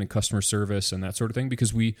fulfillment and customer service and that sort of thing,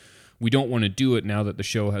 because we don't want to do it now that the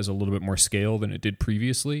show has a little bit more scale than it did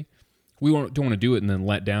previously. We don't want to do it and then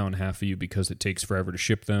let down half of you because it takes forever to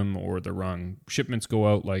ship them or the wrong shipments go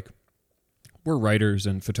out. Like, we're writers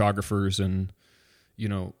and photographers and,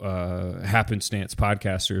 happenstance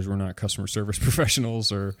podcasters. We're not customer service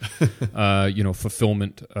professionals or,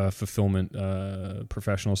 fulfillment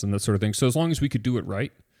professionals and that sort of thing. So as long as we could do it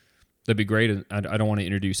right that'd be great. And I don't want to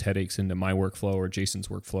introduce headaches into my workflow or Jason's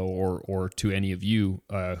workflow or to any of you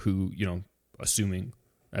who, assuming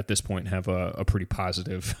at this point have a pretty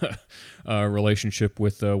positive relationship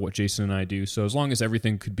with what Jason and I do. So as long as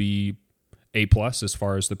everything could be A+ as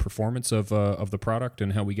far as the performance of the product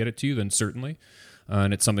and how we get it to you, then certainly.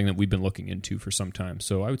 And it's something that we've been looking into for some time.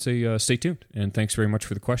 So I would say stay tuned. And thanks very much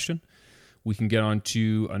for the question. We can get on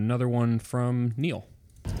to another one from Neil.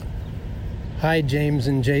 Hi, James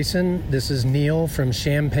and Jason. This is Neil from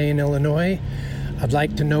Champaign, Illinois. I'd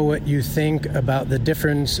like to know what you think about the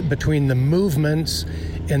difference between the movements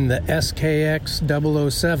in the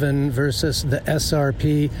SKX 007 versus the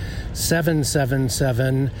SRP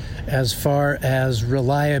 777 as far as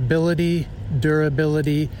reliability,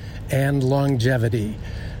 durability, and longevity.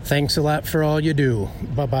 Thanks a lot for all you do.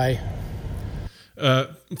 Bye-bye.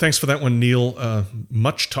 Thanks for that one, Neil.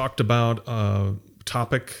 Much talked about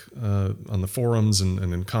topic on the forums and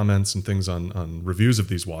in comments and things on reviews of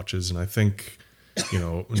these watches. And I think,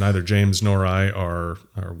 neither James nor I are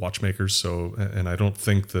watchmakers. So, and I don't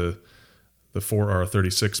think the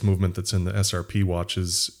 4R36 movement that's in the SRP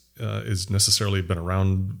watches is necessarily been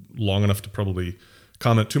around long enough to probably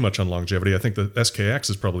comment too much on longevity. I think the SKX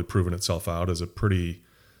has probably proven itself out as a pretty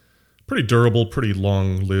durable, pretty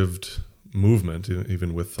long-lived movement,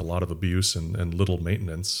 even with a lot of abuse and little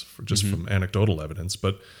maintenance, from anecdotal evidence.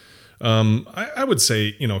 But I would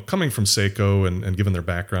say, coming from Seiko and given their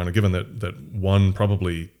background, and given that one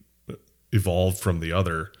probably evolved from the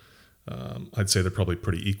other, I'd say they're probably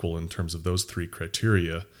pretty equal in terms of those three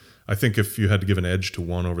criteria. I think if you had to give an edge to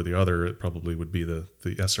one over the other, it probably would be the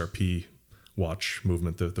SRP watch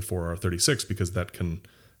movement, the 4R36, because that can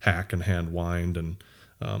hack and hand wind. And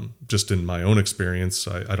just in my own experience,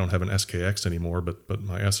 I don't have an SKX anymore, but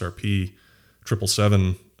my SRP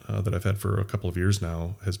 777 that I've had for a couple of years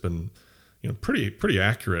now has been, pretty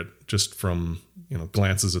accurate, just from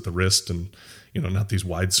glances at the wrist and not these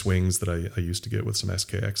wide swings that I used to get with some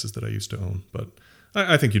SKXs that I used to own. But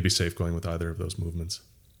I think you'd be safe going with either of those movements.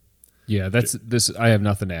 Yeah, I have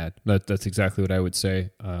nothing to add. That's exactly what I would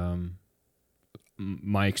say.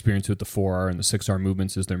 My experience with the 4R and the 6R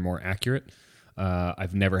movements is they're more accurate.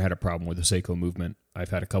 I've never had a problem with the Seiko movement. I've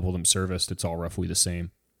had a couple of them serviced. It's all roughly the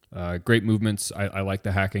same. Great movements. I like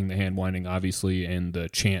the hacking, the hand winding, obviously, and the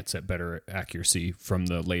chance at better accuracy from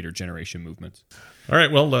the later generation movements. All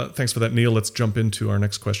right. Well, thanks for that, Neil. Let's jump into our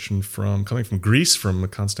next question coming from Greece, from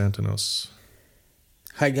Konstantinos.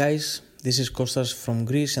 Hi, guys. This is Kostas from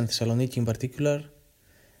Greece and Thessaloniki in particular.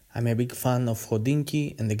 I'm a big fan of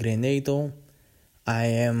Hodinkee and the Grey NATO. I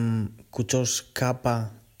am Kuchos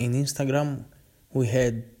Kappa in Instagram. We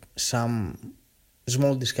had some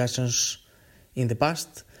small discussions in the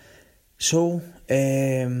past. So,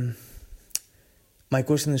 my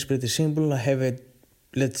question is pretty simple. I have a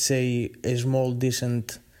small,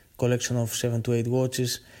 decent collection of 7 to 8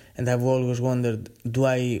 watches, and I've always wondered, do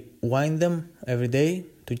I wind them every day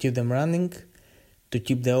to keep them running, to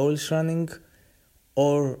keep the oils running,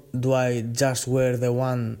 or do I just wear the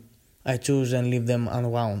one I choose and leave them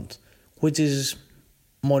unwound, which is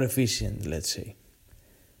more efficient, let's say.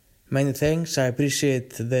 Many thanks. I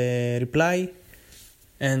appreciate the reply,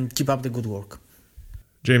 and keep up the good work.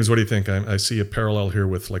 James, what do you think? I see a parallel here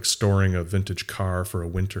with storing a vintage car for a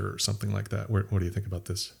winter or something like that. What do you think about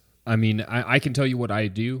this? I mean, I can tell you what I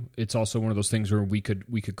do. It's also one of those things where we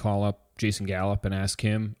could call up Jason Gallup and ask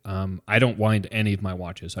him. I don't wind any of my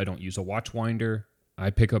watches. I don't use a watch winder.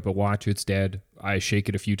 I pick up a watch, it's dead. I shake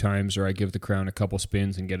it a few times, or I give the crown a couple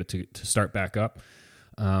spins and get it to start back up.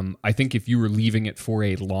 I think if you were leaving it for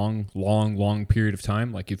a long period of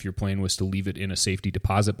time, like if your plan was to leave it in a safety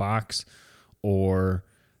deposit box, or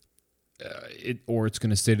it's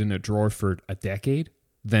going to sit in a drawer for a decade,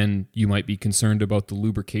 then you might be concerned about the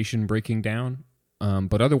lubrication breaking down.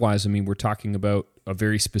 But otherwise, I mean, we're talking about a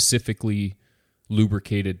very specifically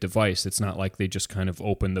lubricated device. It's not like they just kind of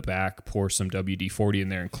open the back, pour some WD-40 in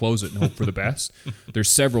there and close it and hope for the best.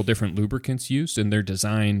 There's several different lubricants used, and they're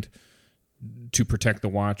designed to protect the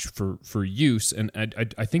watch for use. And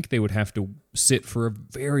I think they would have to sit for a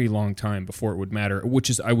very long time before it would matter, which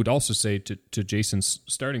is, I would also say, to Jason's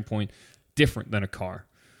starting point, different than a car.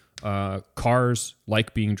 Cars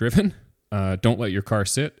like being driven. Don't let your car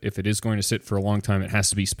sit. If it is going to sit for a long time, it has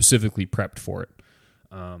to be specifically prepped for it,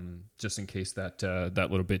 just in case that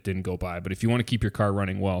little bit didn't go by. But if you want to keep your car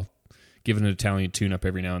running well, give it an Italian tune-up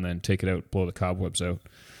every now and then. Take it out, blow the cobwebs out.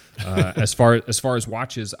 As far as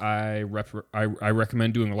watches, I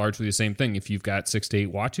recommend doing largely the same thing. If you've got 6 to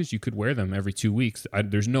 8 watches, you could wear them every 2 weeks.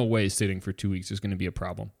 There's no way sitting for 2 weeks is going to be a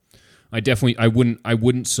problem. I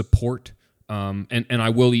wouldn't support, and I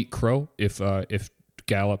will eat crow if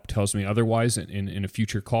Gallup tells me otherwise in a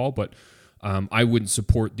future call, but I wouldn't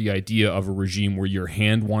support the idea of a regime where you're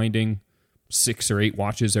hand winding 6 or 8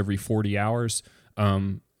 watches every 40 hours.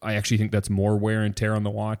 I actually think that's more wear and tear on the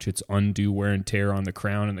watch. It's undue wear and tear on the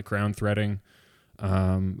crown and the crown threading,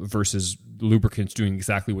 versus lubricants doing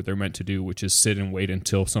exactly what they're meant to do, which is sit and wait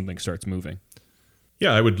until something starts moving.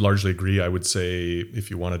 Yeah, I would largely agree. I would say if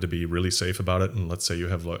you wanted to be really safe about it, and let's say you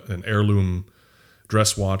have an heirloom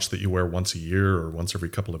dress watch that you wear once a year or once every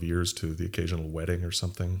couple of years to the occasional wedding or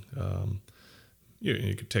something,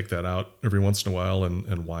 you could take that out every once in a while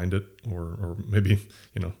and wind it, or maybe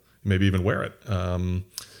even wear it.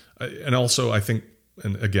 And also, I think,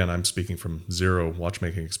 and again, I'm speaking from zero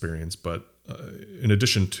watchmaking experience, but in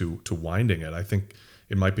addition to winding it, I think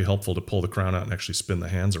it might be helpful to pull the crown out and actually spin the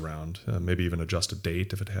hands around, maybe even adjust a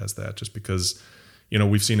date if it has that, just because,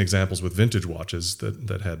 we've seen examples with vintage watches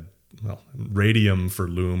that had, radium for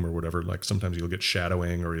loom or whatever. Like sometimes you'll get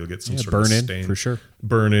shadowing, or you'll get some sort of stain, for sure,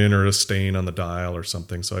 burn in, or a stain on the dial or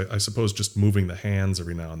something. So I suppose just moving the hands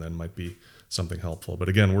every now and then might be something helpful. But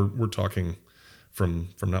again, we're talking from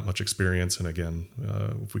not much experience. And again,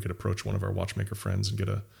 if we could approach one of our watchmaker friends and get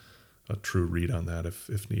a true read on that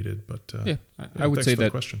if needed. But I would say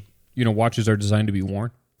that question. Watches are designed to be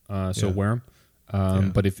worn, so wear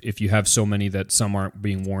them. But if you have so many that some aren't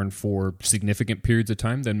being worn for significant periods of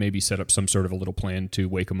time, then maybe set up some sort of a little plan to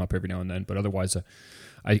wake them up every now and then. But otherwise,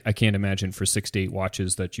 I can't imagine for 6 to 8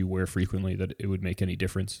 watches that you wear frequently that it would make any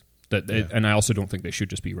difference. And I also don't think they should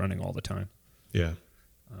just be running all the time. Yeah.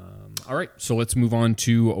 All right, so let's move on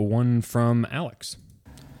to one from Alex.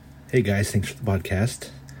 Hey guys, thanks for the podcast.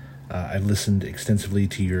 I listened extensively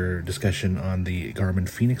to your discussion on the Garmin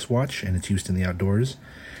Fenix watch and its use in the outdoors,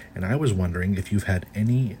 and I was wondering if you've had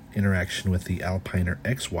any interaction with the Alpiner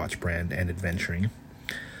X watch brand and adventuring.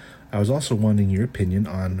 I was also wanting your opinion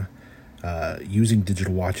on using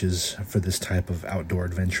digital watches for this type of outdoor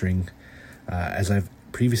adventuring, as I've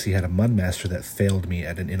previously had a Mudmaster that failed me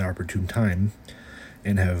at an inopportune time,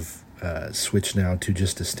 and have switched now to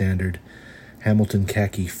just a standard Hamilton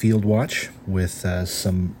khaki field watch with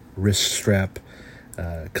some wrist strap,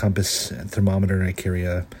 compass, and thermometer, and I carry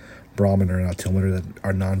a barometer and altimeter that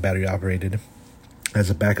are non-battery operated as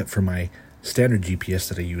a backup for my standard GPS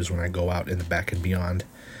that I use when I go out in the back and beyond.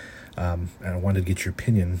 And I wanted to get your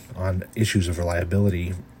opinion on issues of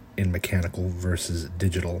reliability in mechanical versus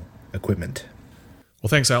digital equipment. Well,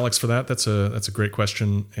 thanks, Alex, for that. That's a great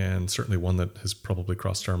question, and certainly one that has probably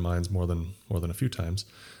crossed our minds more than a few times.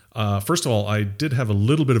 First of all, I did have a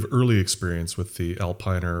little bit of early experience with the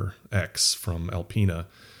Alpiner X from Alpina,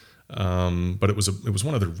 but it was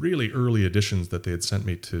one of the really early editions that they had sent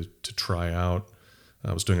me to try out.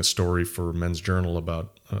 I was doing a story for Men's Journal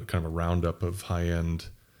about kind of a roundup of high-end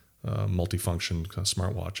multifunction kind of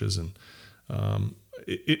smartwatches, and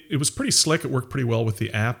it was pretty slick. It worked pretty well with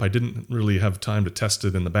the app. I didn't really have time to test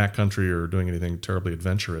it in the backcountry or doing anything terribly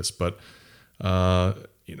adventurous, but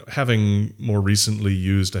having more recently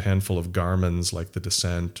used a handful of Garmin's like the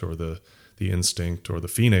Descent or the Instinct or the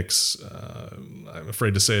Phoenix, I'm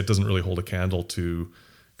afraid to say it doesn't really hold a candle to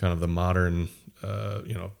kind of the modern,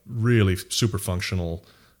 really super functional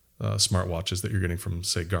smartwatches that you're getting from,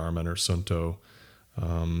 say, Garmin or Sunto.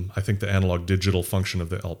 I think the analog digital function of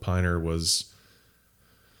the Alpiner was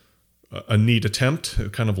a neat attempt,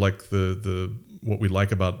 kind of like the what we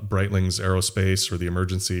like about Breitling's Aerospace or the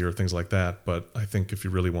Emergency or things like that. But I think if you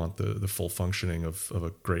really want the full functioning of a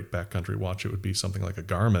great backcountry watch, it would be something like a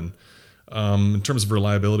Garmin. In terms of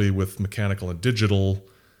reliability with mechanical and digital,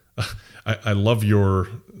 I love your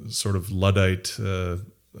sort of Luddite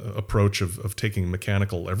approach of taking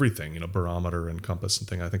mechanical everything, barometer and compass and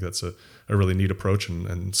thing. I think that's a really neat approach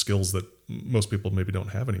and skills that most people maybe don't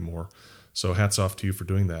have anymore. So hats off to you for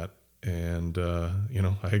doing that. And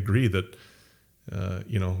I agree that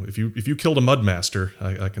if you killed a Mudmaster,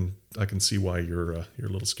 I can see why you're a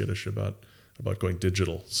little skittish about going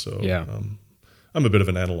digital. So yeah. I'm a bit of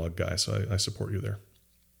an analog guy, so I support you there.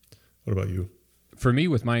 What about you? For me,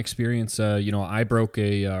 with my experience, I broke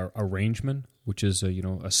a Rangeman, which is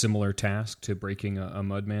a similar task to breaking a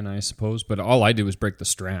Mudman, I suppose. But all I did was break the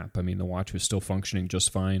strap. I mean, the watch was still functioning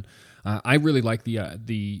just fine. I really like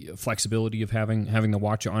the flexibility of having the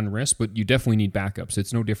watch on wrist, but you definitely need backups.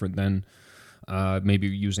 It's no different than maybe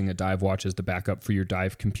using a dive watch as the backup for your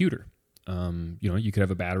dive computer. You could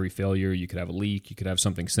have a battery failure, you could have a leak, you could have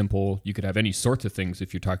something simple, you could have any sorts of things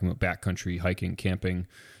if you're talking about backcountry, hiking, camping,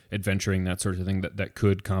 adventuring, that sort of thing that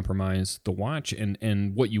could compromise the watch.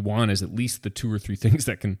 And what you want is at least the 2 or 3 things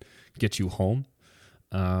that can get you home.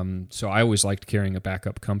 So I always liked carrying a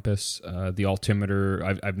backup compass. The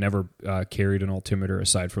altimeter, I've never carried an altimeter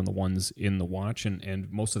aside from the ones in the watch,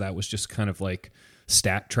 and most of that was just kind of like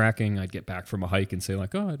stat tracking. I'd get back from a hike and say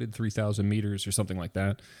like, oh, I did 3,000 meters or something like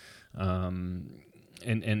that.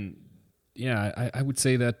 Yeah, I would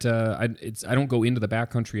say that I don't go into the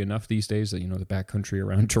backcountry enough these days. The backcountry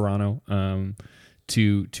around Toronto,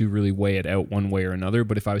 to really weigh it out one way or another.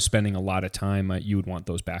 But if I was spending a lot of time, you would want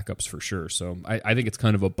those backups for sure. So I think it's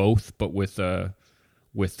kind of a both, but with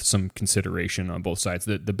some consideration on both sides.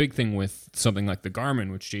 The big thing with something like the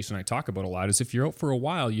Garmin, which Jason and I talk about a lot, is if you're out for a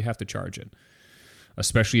while, you have to charge it.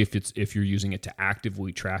 Especially if you're using it to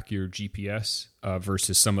actively track your GPS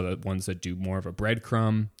versus some of the ones that do more of a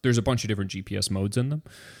breadcrumb. There's a bunch of different GPS modes in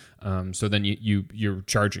them. So then you're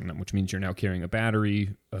charging them, which means you're now carrying a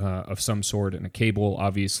battery of some sort and a cable,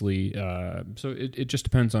 obviously. So it just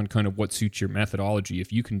depends on kind of what suits your methodology.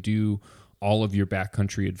 If you can do all of your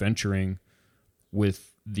backcountry adventuring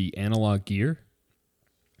with the analog gear,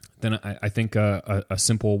 then I think a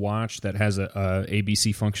simple watch that has a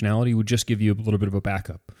ABC functionality would just give you a little bit of a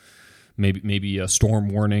backup. Maybe a storm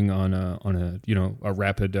warning on a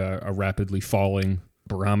rapidly falling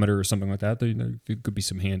barometer or something like that. There could be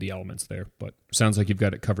some handy elements there, but sounds like you've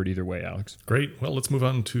got it covered either way, Alex. Great. Well, let's move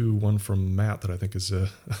on to one from Matt that I think is a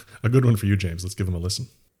good one for you, James. Let's give him a listen.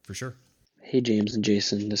 For sure. Hey, James and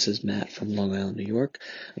Jason. This is Matt from Long Island, New York.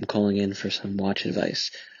 I'm calling in for some watch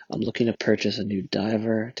advice. I'm looking to purchase a new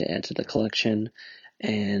diver to add to the collection,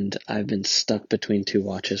 and I've been stuck between two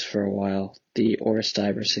watches for a while, the Oris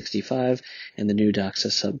Diver 65 and the new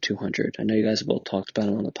Doxa Sub 200. I know you guys have both talked about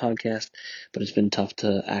them on the podcast, but it's been tough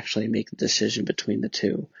to actually make the decision between the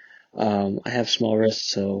two. I have small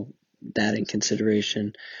wrists, so that in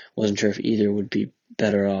consideration, wasn't sure if either would be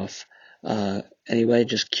better off. Anyway,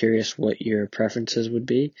 just curious what your preferences would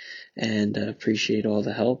be, and appreciate all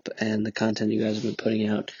the help and the content you guys have been putting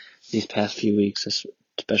out these past few weeks,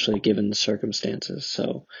 especially given the circumstances.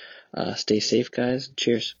 So stay safe, guys.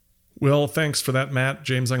 Cheers. Well, thanks for that, Matt.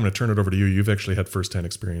 James, I'm going to turn it over to you. You've actually had firsthand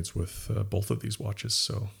experience with both of these watches,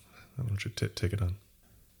 so I want you to take it on.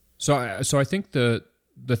 So I think the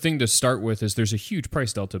thing to start with is there's a huge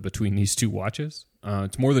price delta between these two watches.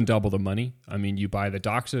 It's more than double the money. I mean, you buy the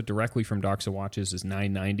Doxa directly from Doxa Watches is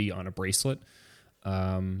 $990 on a bracelet,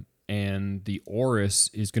 and the Oris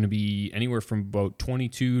is going to be anywhere from about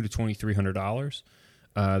 $2,200 to $2,300.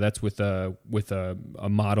 That's with a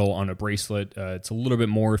model on a bracelet. It's a little bit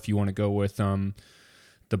more if you want to go with the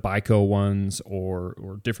Bico ones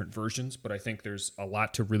or different versions, but I think there's a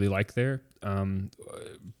lot to really like there.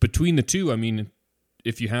 Between the two, I mean,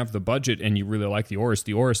 if you have the budget and you really like the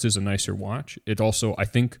Oris is a nicer watch. It also, I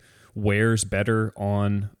think, wears better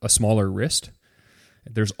on a smaller wrist.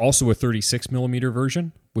 There's also a 36 millimeter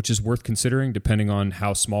version, which is worth considering depending on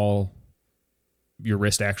how small your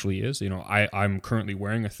wrist actually is. I'm currently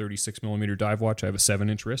wearing a 36 millimeter dive watch. I have a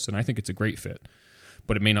 7-inch wrist, and I think it's a great fit,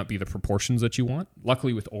 but it may not be the proportions that you want.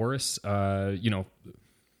 Luckily with Oris,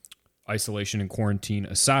 isolation and quarantine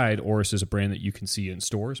aside, Oris is a brand that you can see in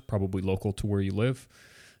stores, probably local to where you live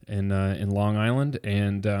in Long Island.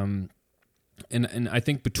 And I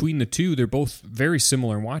think between the two, they're both very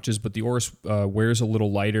similar watches, but the Oris wears a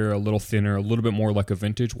little lighter, a little thinner, a little bit more like a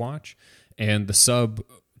vintage watch. And the Sub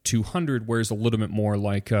 200 wears a little bit more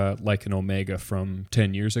like an Omega from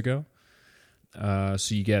 10 years ago.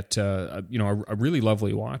 So you get a really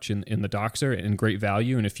lovely watch in the Doxa and great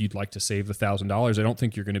value. And if you'd like to save the $1,000, I don't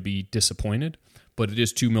think you're going to be disappointed. But it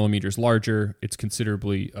is 2 millimeters larger. It's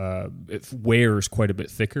considerably it wears quite a bit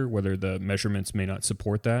thicker, whether the measurements may not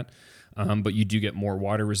support that. But you do get more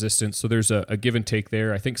water resistance. So there's a give and take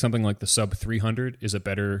there. I think something like the Sub 300 is a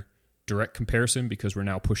better direct comparison because we're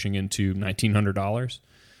now pushing into $1,900.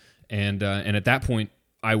 And at that point,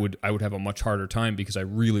 I would have a much harder time because I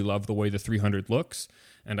really love the way the 300 looks,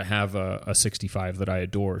 and I have a 65 that I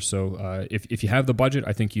adore. So if you have the budget,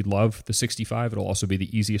 I think you'd love the 65. It'll also be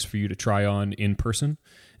the easiest for you to try on in person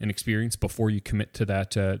and experience before you commit to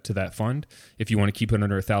that fund. If you want to keep it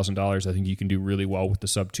under $1,000, I think you can do really well with the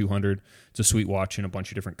Sub 200. It's a sweet watch in a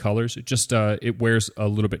bunch of different colors. It just it wears a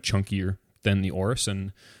little bit chunkier than the Oris,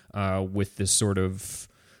 and with this sort of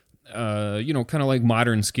kind of like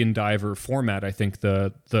modern skin diver format, I think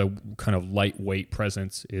the kind of lightweight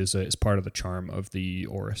presence is part of the charm of the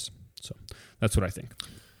Oris. So that's what I think.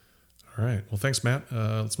 All right. Well, thanks, Matt.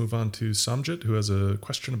 Let's move on to Samjit, who has a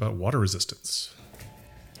question about water resistance.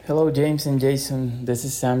 Hello, James and Jason. This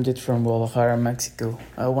is Samjit from Guadalajara, Mexico.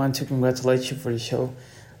 I want to congratulate you for the show.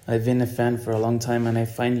 I've been a fan for a long time, and I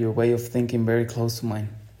find your way of thinking very close to mine.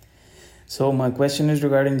 So my question is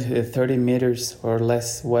regarding the 30 meters or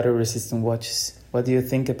less water-resistant watches. What do you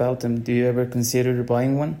think about them? Do you ever consider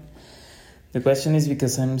buying one? The question is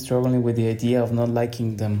because I'm struggling with the idea of not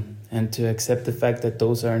liking them and to accept the fact that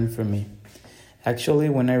those aren't for me. Actually,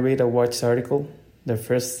 when I read a watch article, the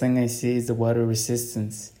first thing I see is the water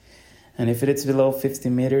resistance. And if it is below 50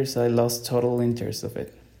 meters, I lost total interest of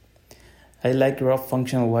it. I like rough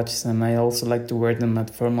functional watches and I also like to wear them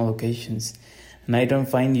at formal occasions. And I don't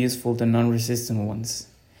find useful the non-resistant ones.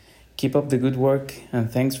 Keep up the good work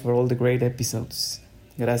and thanks for all the great episodes.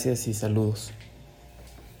 Gracias y saludos.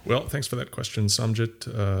 Well, thanks for that question, Samjit.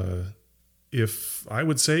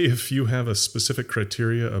 If you have a specific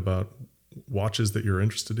criteria about watches that you're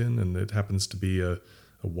interested in and it happens to be a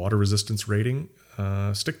water resistance rating,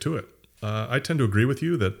 stick to it. I tend to agree with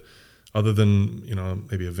you that other than,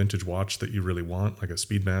 maybe a vintage watch that you really want, like a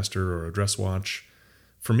Speedmaster or a dress watch,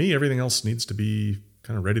 for me, everything else needs to be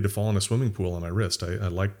kind of ready to fall in a swimming pool on my wrist. I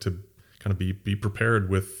like to kind of be prepared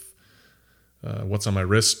with what's on my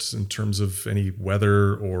wrist in terms of any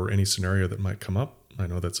weather or any scenario that might come up. I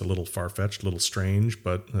know that's a little far-fetched, a little strange,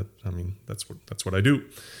 but that's what I do.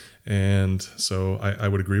 And so I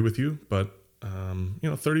would agree with you, but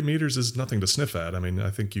 30 meters is nothing to sniff at. I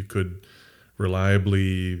think you could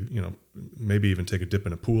reliably, maybe even take a dip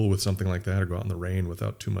in a pool with something like that or go out in the rain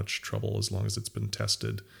without too much trouble as long as it's been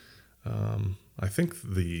tested. I think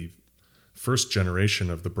the first generation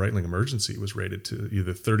of the Breitling Emergency was rated to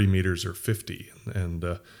either 30 meters or 50. And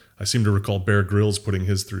I seem to recall Bear Grylls putting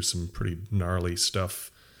his through some pretty gnarly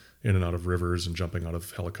stuff in and out of rivers and jumping out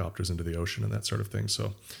of helicopters into the ocean and that sort of thing.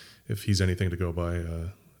 So if he's anything to go by,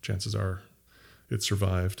 chances are it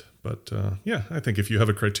survived. But I think if you have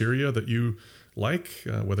a criteria that you like,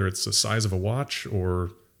 whether it's the size of a watch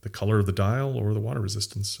or the color of the dial or the water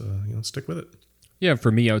resistance, stick with it. Yeah,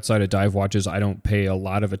 for me, outside of dive watches, I don't pay a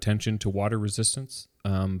lot of attention to water resistance,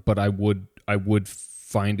 but I would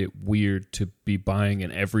find it weird to be buying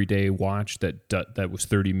an everyday watch that was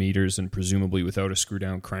 30 meters and presumably without a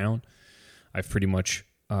screw-down crown. I've pretty much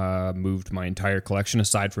moved my entire collection,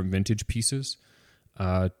 aside from vintage pieces,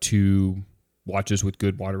 to watches with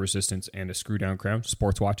good water resistance and a screw-down crown,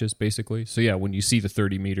 sports watches, basically. So yeah, when you see the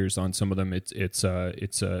 30 meters on some of them, it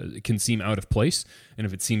can seem out of place. And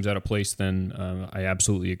if it seems out of place, then I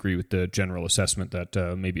absolutely agree with the general assessment that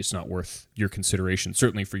maybe it's not worth your consideration.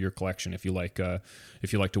 Certainly for your collection, if you like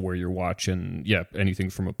to wear your watch, and yeah,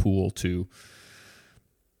 anything from a pool to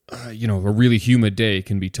a really humid day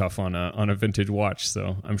can be tough on a vintage watch.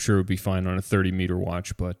 So I'm sure it would be fine on a 30 meter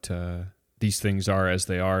watch, but these things are as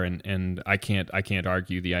they are, and I can't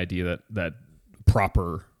argue the idea that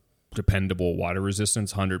proper, dependable water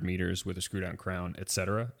resistance, 100 meters with a screw down crown,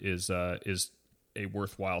 etc., is a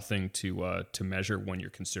worthwhile thing to measure when you're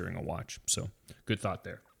considering a watch. So good thought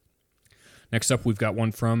there. Next up, we've got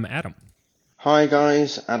one from Adam. Hi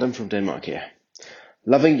guys, Adam from Denmark here.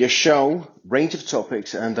 Loving your show, range of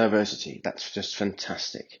topics and diversity. That's just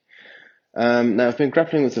fantastic. Now I've been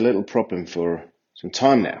grappling with a little problem for some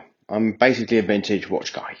time now. I'm basically a vintage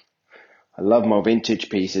watch guy. I love my vintage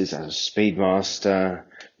pieces as a Speedmaster,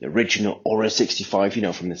 the original Aura 65,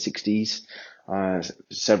 from the 60s,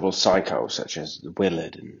 several Psychos such as the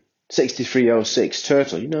Willard and 6306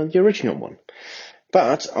 Turtle, the original one.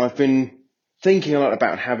 But I've been thinking a lot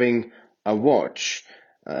about having a watch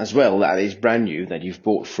as well that is brand new, that you've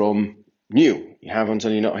bought from new. You have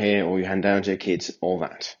until you're not here, or you hand down to your kids, all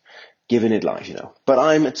that. Giving it life, But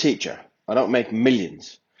I'm a teacher. I don't make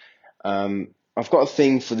millions. I've got a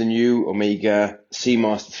thing for the new Omega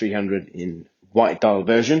Seamaster 300 in white dial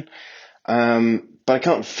version, but I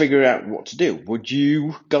can't figure out what to do. Would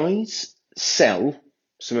you guys sell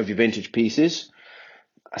some of your vintage pieces,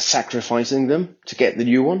 sacrificing them to get the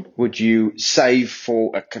new one? Would you save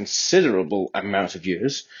for a considerable amount of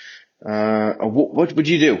years? Or what would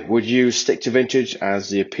you do? Would you stick to vintage as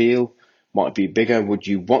the appeal might be bigger? Would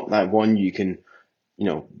you want that one you can,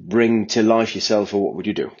 bring to life yourself, or what would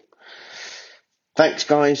you do? Thanks,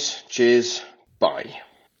 guys. Cheers. Bye.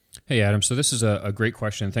 Hey, Adam. So this is a great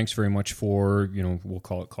question. Thanks very much for, we'll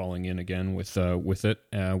call it calling in again with it.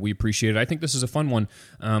 We appreciate it. I think this is a fun one.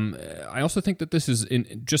 I also think that this is,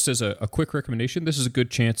 just as a quick recommendation, this is a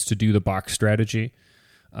good chance to do the box strategy.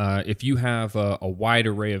 If you have a wide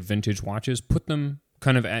array of vintage watches, put them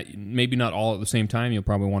kind of at, maybe not all at the same time. You'll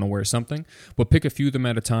probably want to wear something, but pick a few of them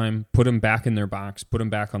at a time, put them back in their box, put them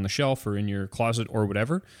back on the shelf or in your closet or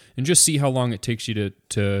whatever, and just see how long it takes you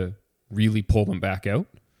to really pull them back out.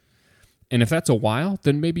 And if that's a while,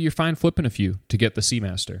 then maybe you're fine flipping a few to get the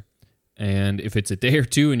Seamaster. And if it's a day or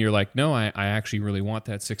two and you're like, no, I actually really want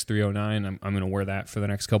that 6309, I'm going to wear that for the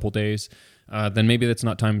next couple days, then maybe that's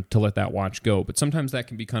not time to let that watch go. But sometimes that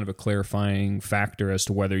can be kind of a clarifying factor as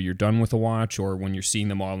to whether you're done with a watch, or when you're seeing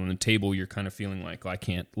them all on the table, you're kind of feeling like, I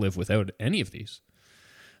can't live without any of these.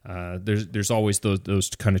 There's always those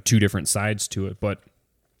kind of two different sides to it. But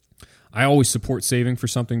I always support saving for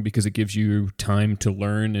something because it gives you time to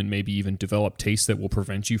learn and maybe even develop tastes that will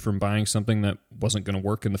prevent you from buying something that wasn't going to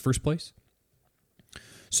work in the first place.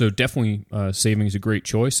 So definitely saving is a great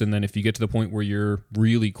choice. And then if you get to the point where you're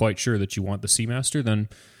really quite sure that you want the Seamaster, then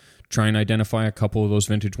try and identify a couple of those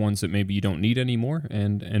vintage ones that maybe you don't need anymore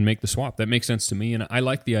and make the swap. That makes sense to me. And I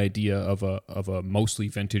like the idea of a mostly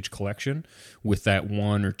vintage collection with that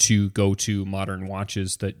one or two go-to modern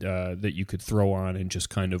watches that you could throw on and just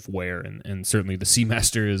kind of wear. And certainly the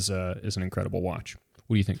Seamaster is an incredible watch.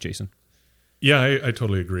 What do you think, Jason? Yeah, I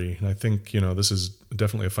totally agree. And I think, this is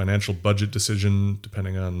definitely a financial budget decision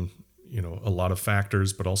depending on, a lot of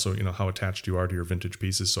factors, but also, how attached you are to your vintage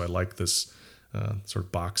pieces. So I like this sort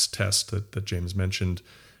of box test that James mentioned.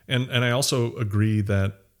 And I also agree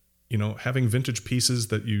that, having vintage pieces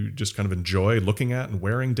that you just kind of enjoy looking at and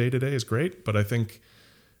wearing day to day is great. But I think,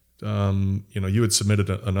 you had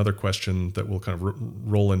submitted another question that will kind of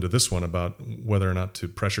roll into this one about whether or not to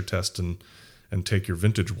pressure test and take your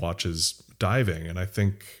vintage watches diving. And I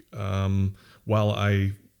think while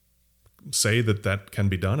I say that can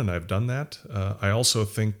be done, and I've done that, I also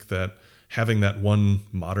think that having that one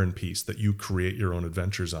modern piece that you create your own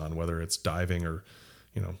adventures on, whether it's diving or,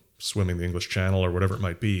 swimming the English Channel or whatever it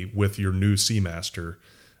might be, with your new Seamaster,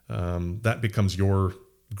 that becomes your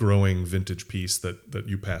growing vintage piece that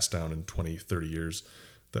you pass down in 20, 30 years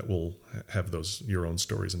that will have your own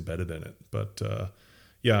stories embedded in it. But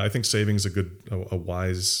yeah, I think saving is a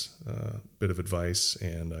wise bit of advice,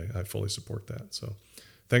 and I fully support that. So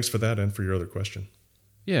thanks for that and for your other question.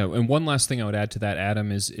 Yeah, and one last thing I would add to that,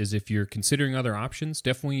 Adam, is if you're considering other options,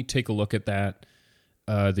 definitely take a look at that,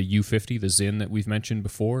 the U50, the Zin that we've mentioned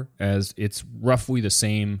before, as it's roughly the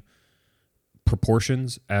same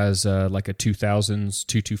proportions as like a 2000s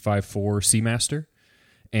 2254 Seamaster.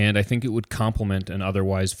 And I think it would complement an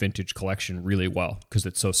otherwise vintage collection really well because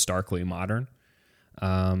it's so starkly modern.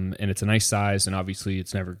 And it's a nice size, and obviously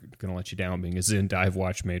it's never going to let you down being a Zin dive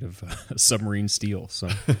watch made of submarine steel. So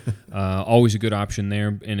always a good option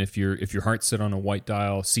there. And if your heart's set on a white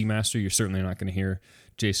dial Seamaster, you're certainly not going to hear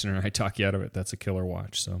Jason and I talk you out of it. That's a killer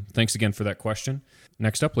watch. So thanks again for that question.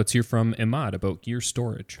 Next up, let's hear from Imad about gear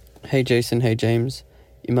storage. Hey Jason, hey James.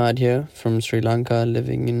 Imad here from Sri Lanka,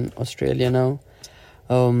 living in Australia now.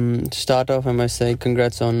 To start off, I must say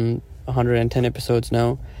congrats on 110 episodes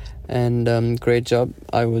now. And great job.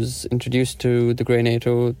 I was introduced to the Grey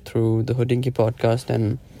NATO through the Houdinki podcast,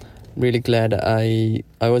 and really glad I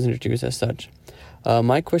was introduced as such.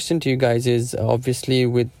 My question to you guys is, obviously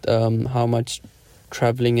with how much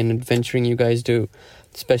traveling and adventuring you guys do,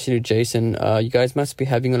 especially Jason, you guys must be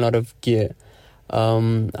having a lot of gear.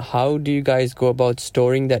 How do you guys go about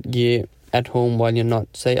storing that gear at home while you're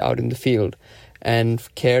not, say, out in the field, and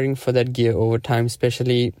caring for that gear over time,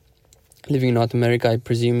 especially living in North America? I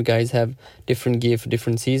presume you guys have different gear for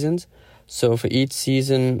different seasons. So for each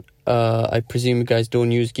season, I presume you guys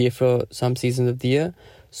don't use gear for some seasons of the year.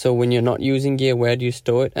 So when you're not using gear, where do you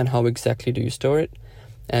store it and how exactly do you store it?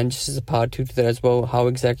 And just as a part two to that as well, how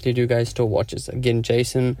exactly do you guys store watches? Again,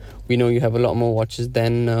 Jason, we know you have a lot more watches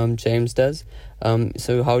than James does.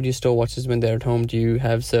 So how do you store watches when they're at home? Do you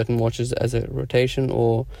have certain watches as a rotation,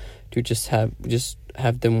 or do you just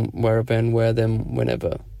have them wherever and wear them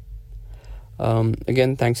whenever?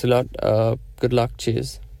 Again, thanks a lot. Good luck.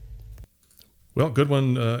 Cheers. Well, good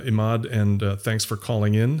one, Imad, and thanks for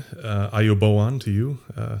calling in. Ayoboan to you,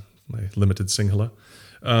 my limited Sinhala.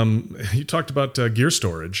 You talked about gear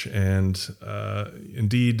storage, and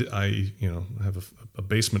indeed, I have a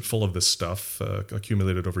basement full of this stuff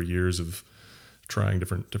accumulated over years of trying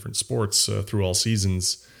different sports through all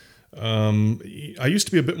seasons. I used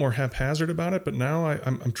to be a bit more haphazard about it, but now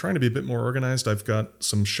I'm trying to be a bit more organized. I've got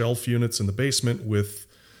some shelf units in the basement with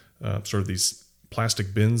sort of these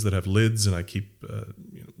plastic bins that have lids, and I keep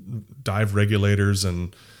dive regulators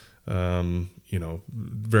and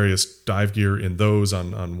various dive gear in those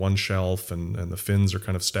on one shelf, and the fins are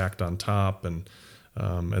kind of stacked on top, and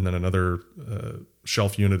then another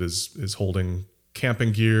shelf unit is holding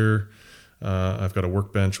camping gear. I've got a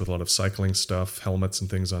workbench with a lot of cycling stuff, helmets and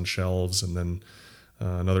things on shelves, and then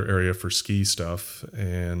another area for ski stuff.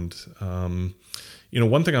 And,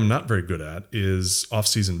 one thing I'm not very good at is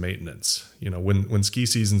off-season maintenance. When ski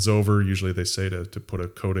season's over, usually they say to put a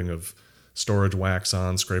coating of storage wax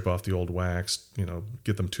on, scrape off the old wax,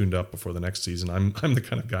 get them tuned up before the next season. I'm the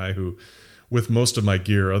kind of guy who with most of my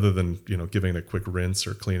gear, other than, giving it a quick rinse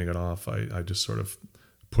or cleaning it off, I just sort of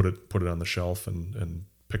put it on the shelf and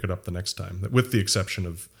pick it up the next time, with the exception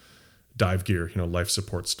of dive gear, life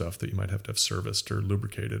support stuff that you might have to have serviced or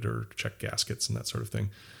lubricated or check gaskets and that sort of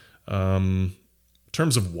thing. In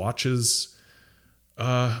terms of watches,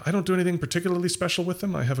 I don't do anything particularly special with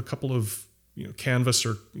them. I have a couple of, canvas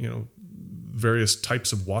or, various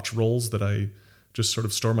types of watch rolls that I just sort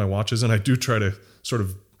of store my watches in. I do try to sort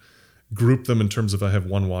of group them in terms of, I have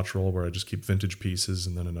one watch roll where I just keep vintage pieces,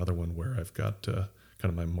 and then another one where I've got kind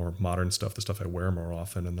of my more modern stuff, the stuff I wear more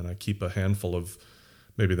often. And then I keep a handful of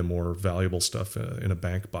maybe the more valuable stuff in a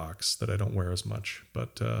bank box that I don't wear as much.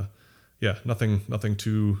 But nothing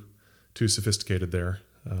too sophisticated there.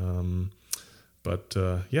 But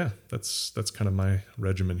that's kind of my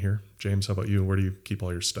regimen here. James, how about you? Where do you keep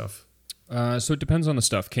all your stuff? So it depends on the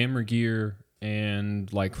stuff. Camera gear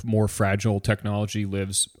and like more fragile technology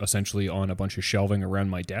lives essentially on a bunch of shelving around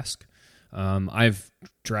my desk. I've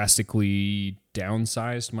drastically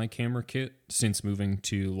downsized my camera kit since moving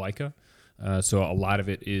to Leica. So a lot of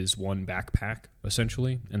it is one backpack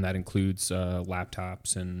essentially, and that includes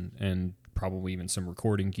laptops and probably even some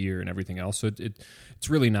recording gear and everything else. So it's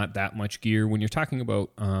really not that much gear. When you're talking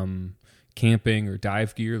about camping or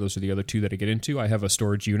dive gear, those are the other two that I get into. I have a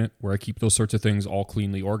storage unit where I keep those sorts of things all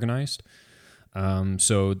cleanly organized.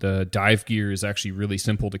 So the dive gear is actually really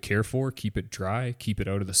simple to care for. Keep it dry, keep it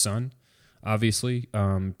out of the sun, obviously.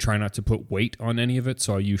 Try not to put weight on any of it,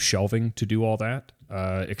 so I use shelving to do all that.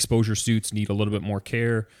 Exposure suits need a little bit more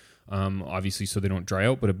care, obviously, so they don't dry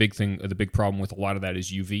out. But the big problem with a lot of that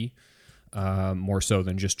is UV, more so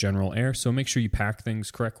than just general air. So make sure you pack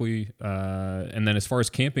things correctly. And then as far as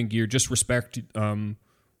camping gear, just respect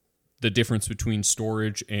the difference between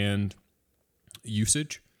storage and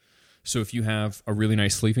usage. So if you have a really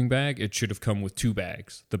nice sleeping bag, it should have come with two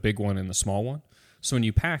bags, the big one and the small one. So when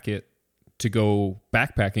you pack it to go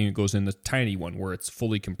backpacking, it goes in the tiny one where it's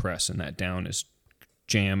fully compressed and that down is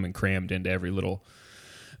jammed and crammed into every little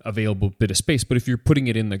available bit of space. But if you're putting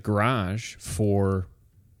it in the garage for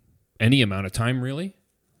any amount of time, really,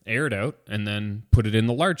 air it out and then put it in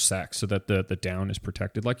the large sack so that the down is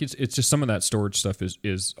protected. Like it's just some of that storage stuff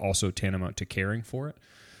is also tantamount to caring for it.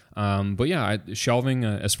 But yeah, shelving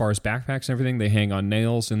as far as backpacks and everything, they hang on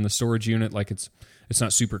nails in the storage unit. Like it's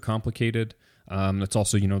not super complicated. That's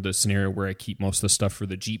also, the scenario where I keep most of the stuff for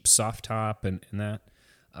the Jeep soft top and that.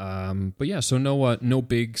 But yeah, so no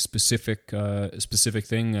big specific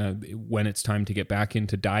thing. When it's time to get back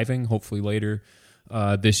into diving, hopefully later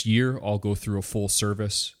this year, I'll go through a full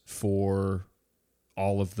service for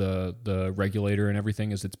all of the regulator and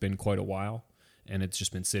everything, as it's been quite a while. And it's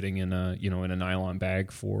just been sitting in a nylon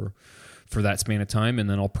bag for that span of time. And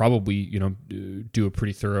then I'll probably, do a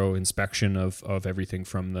pretty thorough inspection of everything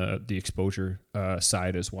from the exposure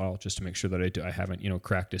side as well, just to make sure that I haven't,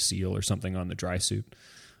 cracked a seal or something on the dry suit.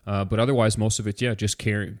 But otherwise, most of it, just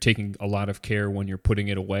taking a lot of care when you're putting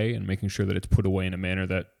it away and making sure that it's put away in a manner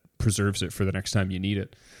that preserves it for the next time you need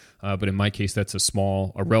it. But in my case, that's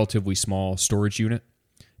a relatively small storage unit.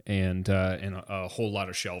 And a whole lot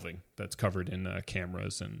of shelving that's covered in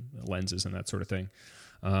cameras and lenses and that sort of thing.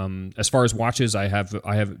 As far as watches, I have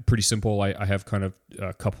pretty simple. I have kind of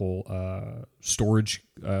a couple storage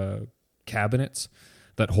cabinets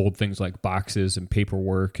that hold things like boxes and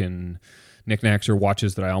paperwork and knickknacks, or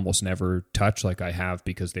watches that I almost never touch, like I have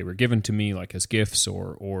because they were given to me like as gifts,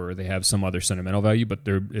 or they have some other sentimental value, but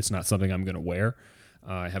it's not something I'm going to wear.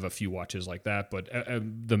 I have a few watches like that, but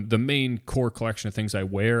the main core collection of things I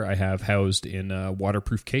wear, I have housed in a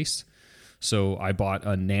waterproof case. So I bought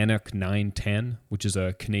a Nanook 910, which is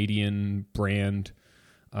a Canadian brand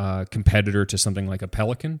competitor to something like a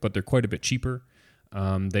Pelican, but they're quite a bit cheaper.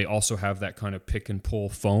 They also have that kind of pick and pull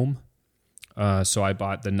foam. So I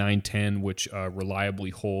bought the 910, which reliably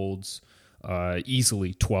holds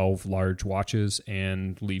easily 12 large watches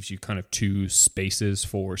and leaves you kind of 2 spaces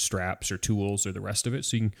for straps or tools or the rest of it.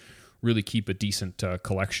 So you can really keep a decent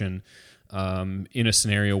collection in a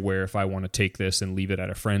scenario where if I want to take this and leave it at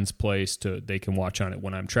a friend's place, they can watch on it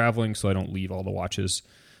when I'm traveling, so I don't leave all the watches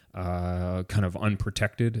kind of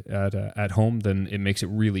unprotected at home, then it makes it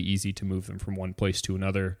really easy to move them from one place to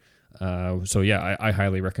another. So yeah, I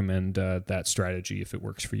highly recommend that strategy if it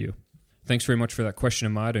works for you. Thanks very much for that question,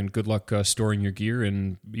 Ahmad, and good luck storing your gear,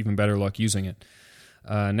 and even better luck using it.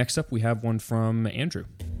 Next up, we have one from Andrew.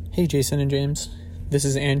 Hey, Jason and James. This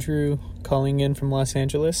is Andrew calling in from Los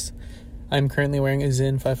Angeles. I'm currently wearing a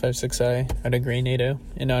Zin 556i out of Grey NATO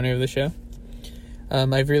in honor of the show.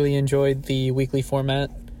 I've really enjoyed the weekly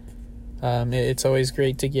format. It's always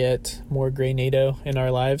great to get more Grey NATO in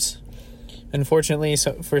our lives. Unfortunately,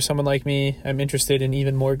 for someone like me, I'm interested in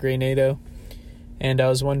even more Grey NATO, and I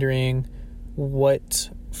was wondering what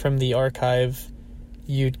from the archive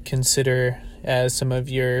you'd consider as some of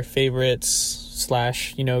your favorites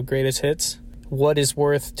 / greatest hits. What is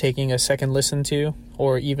worth taking a second listen to,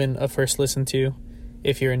 or even a first listen to,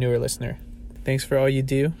 if you're a newer listener? Thanks for all you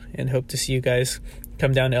do, and hope to see you guys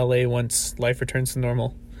come down to LA once life returns to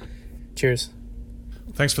normal. Cheers.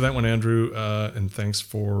 Thanks for that one, Andrew, and thanks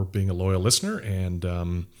for being a loyal listener. And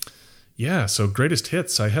so greatest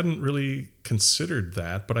hits, I hadn't really considered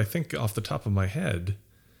that, but I think off the top of my head,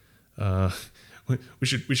 we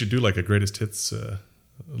should do like a greatest hits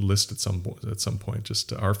list at some point,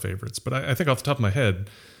 just our favorites. But I think off the top of my head,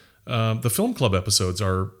 the film club episodes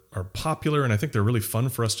are popular, and I think they're really fun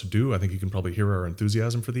for us to do. I think you can probably hear our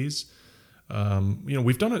enthusiasm for these.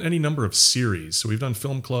 We've done any number of series. So we've done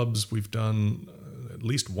film clubs, we've done at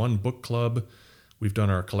least one book club, we've done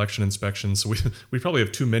our collection inspections. So we probably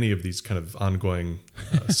have too many of these kind of ongoing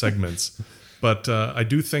segments. But I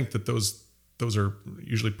do think that those are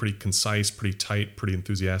usually pretty concise, pretty tight, pretty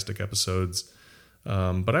enthusiastic episodes.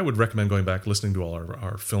 But I would recommend going back, listening to all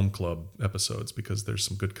our film club episodes, because there's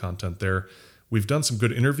some good content there. We've done some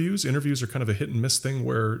good interviews. Interviews are kind of a hit and miss thing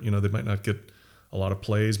where, they might not get a lot of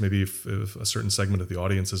plays. Maybe if a certain segment of the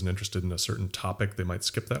audience isn't interested in a certain topic, they might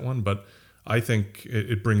skip that one. But I think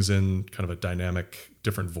it brings in kind of a dynamic,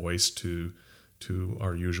 different voice to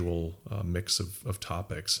our usual mix of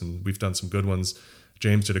topics. And we've done some good ones.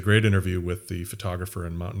 James did a great interview with the photographer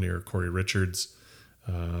and mountaineer Corey Richards.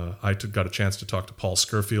 I got a chance to talk to Paul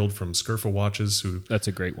Scurfield from Scurfa Watches, who that's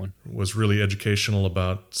a great one. Was really educational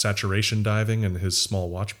about saturation diving and his small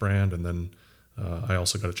watch brand. And then I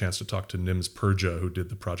also got a chance to talk to Nims Purja, who did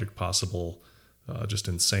the Project Possible, just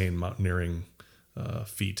insane mountaineering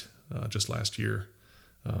feat just last year.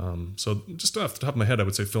 So just off the top of my head, I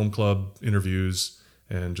would say film club, interviews,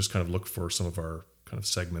 and just kind of look for some of our kind of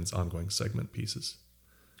segments, ongoing segment pieces.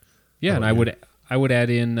 Yeah, and I would add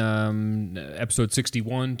in episode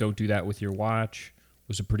 61, Don't Do That With Your Watch,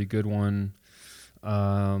 was a pretty good one.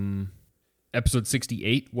 Episode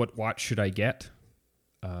 68, What Watch Should I Get?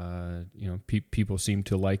 People seem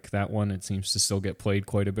to like that one. It seems to still get played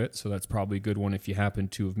quite a bit, so that's probably a good one if you happen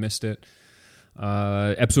to have missed it.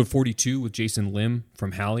 Episode 42 with Jason Lim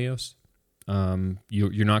from Halios.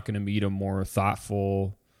 You're not going to meet a more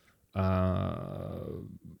thoughtful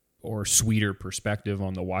or sweeter perspective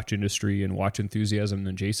on the watch industry and watch enthusiasm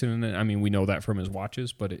than Jason. And I mean, we know that from his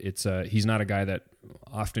watches, but it's he's not a guy that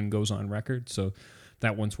often goes on record, so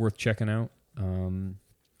that one's worth checking out.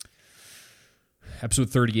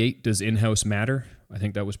 Episode 38, Does In-House Matter? I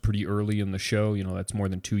think that was pretty early in the show. That's more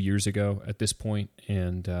than 2 years ago at this point,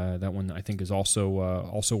 and that one I think is also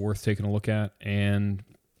worth taking a look at. And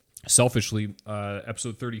selfishly,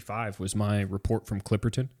 episode 35 was my report from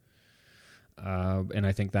Clipperton. And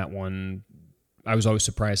I think that one, I was always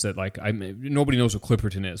surprised that nobody knows what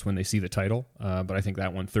Clipperton is when they see the title, but I think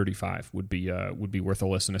that one 35 would be worth a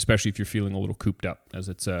listen, especially if you're feeling a little cooped up, as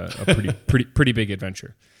it's a pretty big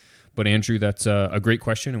adventure. But Andrew, that's a great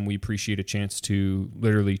question, and we appreciate a chance to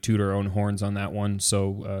literally toot our own horns on that one.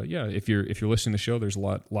 So if you're listening to the show, there's a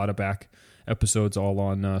lot of back episodes all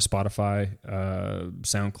on Spotify,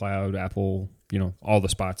 SoundCloud, Apple, all the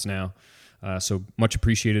spots now. So much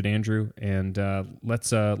appreciated, Andrew. And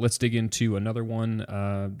let's dig into another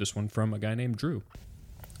one. This one from a guy named Drew.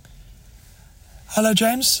 Hello,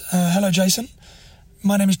 James. Hello, Jason.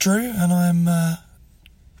 My name is Drew, and I'm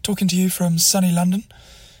talking to you from sunny London,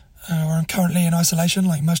 where I'm currently in isolation,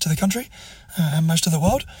 like most of the country and most of the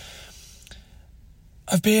world.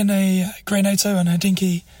 I've been a Grey NATO and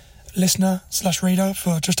Hodinkee listener / reader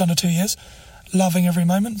for just under 2 years, loving every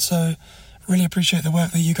moment. So really appreciate the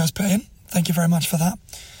work that you guys put in. Thank you very much for that.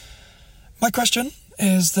 My question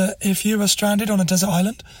is that if you were stranded on a desert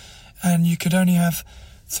island and you could only have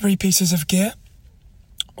 3 pieces of gear,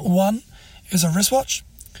 one is a wristwatch,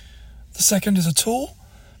 the second is a tool,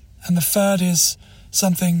 and the third is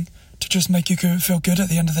something to just make you feel good at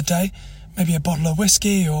the end of the day, maybe a bottle of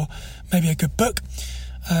whiskey or maybe a good book.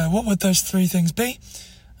 What would those 3 things be,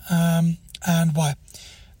 and why?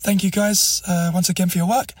 Thank you guys once again for your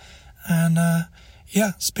work, and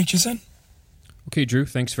speak to you soon. Okay, Drew,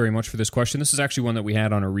 thanks very much for this question. This is actually one that we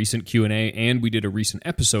had on a recent Q&A, and we did a recent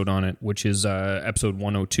episode on it, which is episode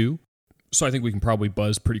 102. So I think we can probably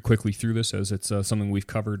buzz pretty quickly through this, as it's something we've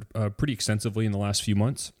covered pretty extensively in the last few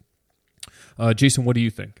months. Jason, what do you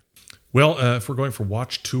think? Well, if we're going for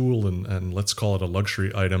watch tool and let's call it a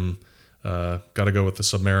luxury item, got to go with the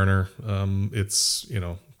Submariner.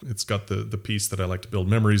 It's got the piece that I like to build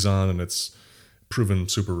memories on, and it's proven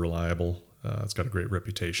super reliable. It's got a great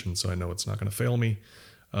reputation, so I know it's not going to fail me.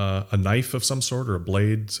 A knife of some sort or a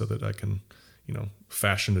blade so that I can,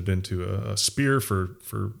 fashion it into a spear for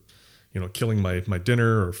killing my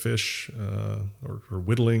dinner or fish, or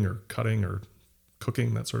whittling or cutting or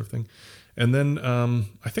cooking, that sort of thing. And then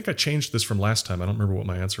I think I changed this from last time. I don't remember what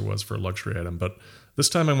my answer was for a luxury item, but this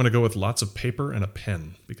time I'm going to go with lots of paper and a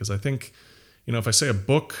pen, because I think, if I say a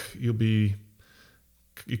book, you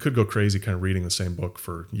could go crazy kind of reading the same book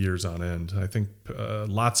for years on end. I think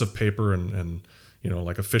lots of paper and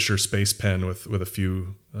like a Fisher space pen with a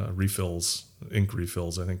few ink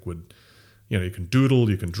refills, I think would, you can doodle,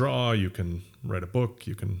 you can draw, you can write a book,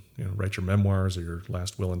 you can write your memoirs or your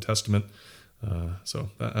last will and testament. So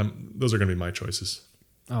those are going to be my choices.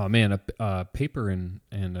 Oh man, a paper and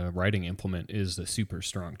a writing implement is a super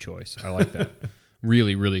strong choice. I like that.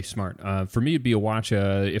 Really, really smart. For me, it'd be a watch.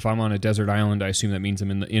 If I'm on a desert island, I assume that means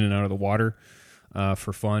I'm in and out of the water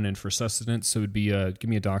for fun and for sustenance. So it'd be give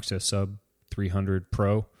me a Doxa Sub 300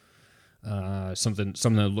 Pro. Something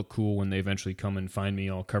that would look cool when they eventually come and find me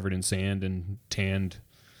all covered in sand and tanned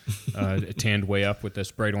way up with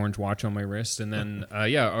this bright orange watch on my wrist. And then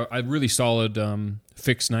a really solid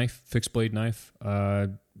fixed blade knife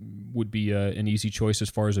would be an easy choice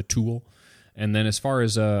as far as a tool. And then as far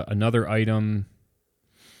as another item,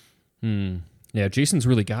 Jason's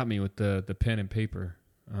really got me with the pen and paper.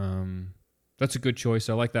 That's a good choice.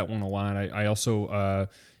 I like that one a lot. I also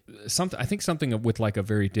I think something with like a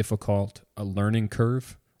very difficult learning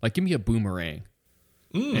curve. Like give me a boomerang,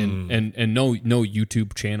 and no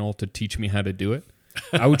YouTube channel to teach me how to do it.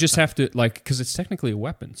 I would just have to because it's technically a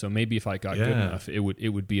weapon. So maybe if I got good enough, it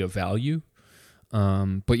would be of value.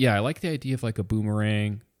 But yeah, I like the idea of like a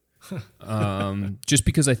boomerang. Just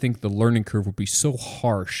because I think the learning curve would be so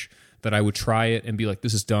harsh that I would try it and be like,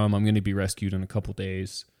 this is dumb. I'm going to be rescued in a couple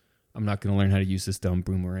days. I'm not going to learn how to use this dumb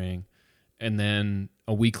boomerang. And then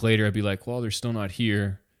a week later, I'd be like, well, they're still not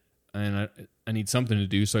here. And I need something to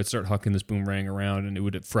do. So I'd start hucking this boomerang around and it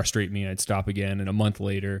would frustrate me. I'd stop again. And a month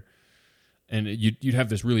later, and you'd have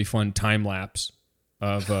this really fun time lapse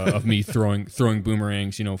of me throwing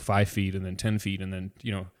boomerangs, 5 feet and then 10 feet and then,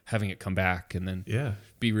 having it come back and then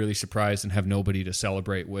be really surprised and have nobody to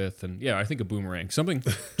celebrate with. And I think a boomerang, something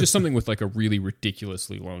with like a really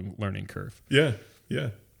ridiculously long learning curve. Yeah.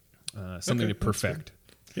 Something to perfect.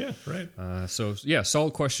 Yeah, right.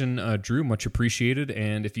 Solid question, Drew. Much appreciated.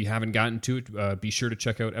 And if you haven't gotten to it, be sure to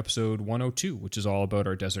check out episode 102, which is all about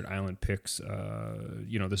our desert island picks.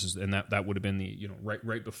 This is that would have been the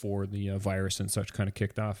right before the virus and such kind of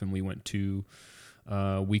kicked off, and we went to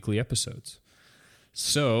weekly episodes.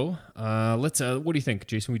 So let's. What do you think,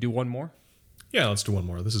 Jason? We do one more? Yeah, let's do one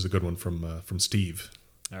more. This is a good one from Steve.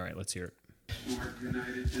 All right, let's hear it.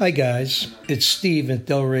 Hi guys, it's Steve at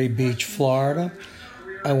Delray Beach, Florida.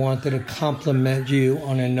 I wanted to compliment you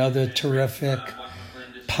on another terrific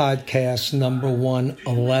podcast, number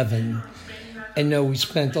 111. I know we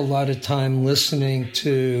spent a lot of time listening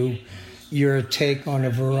to your take on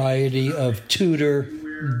a variety of Tudor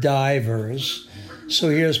divers. So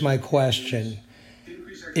here's my question.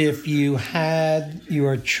 If you had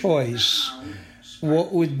your choice,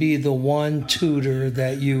 what would be the one Tudor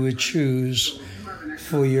that you would choose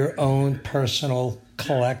for your own personal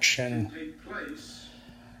collection?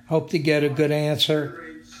 Hope to get a good answer.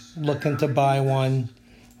 Looking to buy one.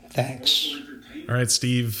 Thanks. All right,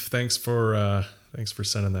 Steve. Thanks for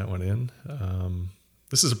sending that one in.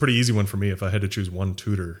 This is a pretty easy one for me. If I had to choose one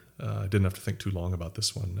Tudor, I didn't have to think too long about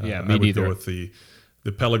this one. Me I would neither. go with the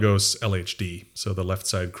Pelagos LHD, so the left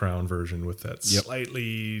side crown version with that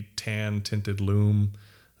slightly tan tinted loom,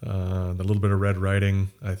 the little bit of red writing.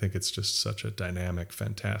 I think it's just such a dynamic,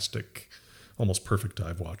 fantastic, almost perfect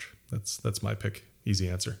dive watch. That's my pick. Easy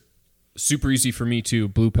answer. Super easy for me too.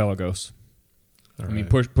 Blue Pelagos. All right. I mean,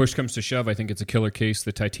 push comes to shove, I think it's a killer case.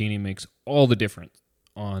 The titanium makes all the difference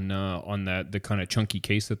on the kind of chunky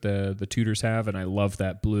case that the Tudors have, and I love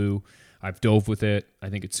that blue. I've dove with it.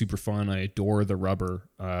 I think it's super fun. I adore the rubber.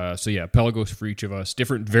 Pelagos for each of us.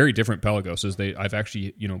 Very different Pelagoses. I've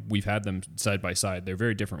actually, we've had them side by side. They're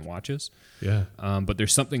very different watches. Yeah. But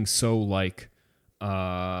there's something so like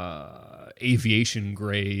aviation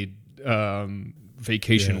grade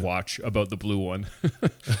vacation watch about the blue one.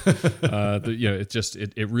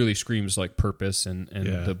 It really screams like purpose, and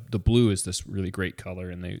the blue is this really great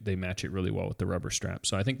color, and they match it really well with the rubber strap.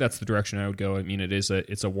 So I think that's the direction I would go. I mean, it's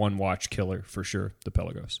a one watch killer for sure, the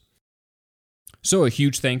Pelagos. So a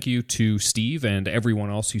huge thank you to Steve and everyone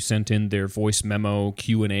else who sent in their voice memo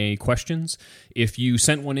Q&A questions. If you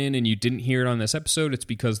sent one in and you didn't hear it on this episode, it's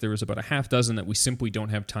because there was about a half dozen that we simply don't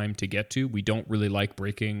have time to get to. We don't really like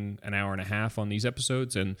breaking an hour and a half on these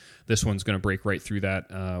episodes, and this one's going to break right through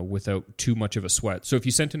that without too much of a sweat. So if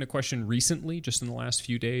you sent in a question recently, just in the last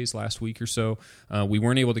few days, last week or so, we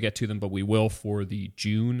weren't able to get to them, but we will for the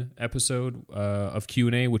June episode of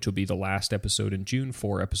Q&A, which will be the last episode in June,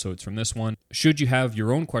 4 episodes from this one. Should you have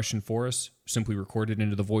your own question for us, simply record it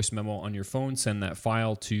into the voice memo on your phone, send that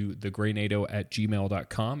file to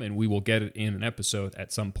thegreynato@gmail.com, and we will get it in an episode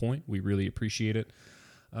at some point. We really appreciate it.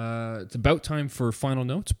 It's about time for final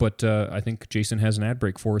notes, but I think Jason has an ad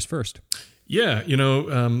break for us first. Yeah,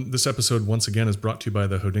 this episode once again is brought to you by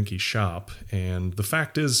the Hodinkee Shop, and the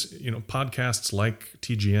fact is, podcasts like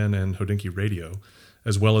TGN and Hodinkee Radio,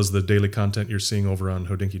 as well as the daily content you're seeing over on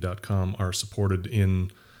Hodinkee.com, are supported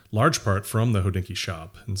in large part from the Hodinkee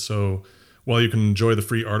Shop. And so while you can enjoy the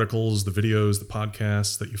free articles, the videos, the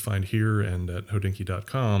podcasts that you find here and at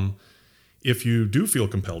Hodinkee.com, if you do feel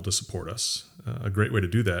compelled to support us, a great way to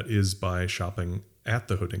do that is by shopping at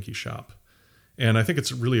the Hodinkee Shop. And I think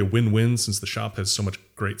it's really a win-win since the shop has so much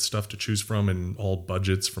great stuff to choose from in all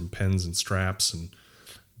budgets, from pens and straps and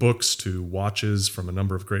books to watches from a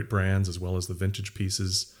number of great brands, as well as the vintage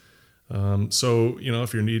pieces. So,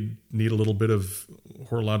 if you need a little bit of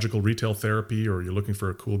horological retail therapy, or you're looking for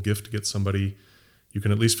a cool gift to get somebody, you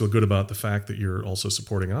can at least feel good about the fact that you're also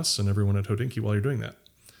supporting us and everyone at Hodinkee while you're doing that.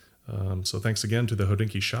 So thanks again to the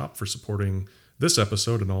Hodinkee Shop for supporting this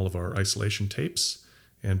episode and all of our isolation tapes.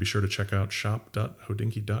 And be sure to check out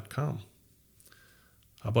shop.hodinkee.com.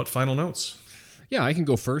 How about final notes? Yeah, I can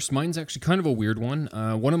go first. Mine's actually kind of a weird one.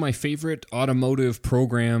 One of my favorite automotive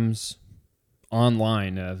programs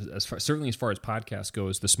online, certainly as far as podcasts go,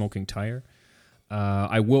 is The Smoking Tire.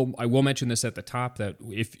 I will mention this at the top that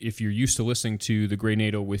if you're used to listening to the Grey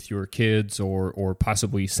NATO with your kids or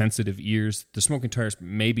possibly sensitive ears, The Smoking Tire is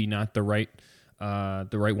maybe not the right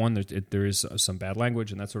one. There is some bad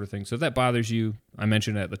language and that sort of thing. So if that bothers you, I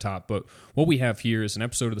mentioned it at the top. But what we have here is an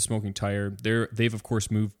episode of The Smoking Tire. They've of course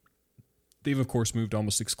moved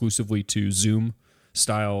almost exclusively to Zoom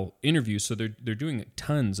style interviews. So they're doing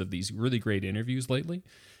tons of these really great interviews lately.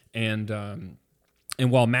 And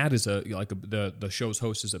while Matt is the show's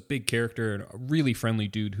host, is a big character and a really friendly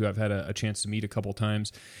dude who I've had a chance to meet a couple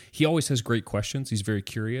times, he always has great questions. He's very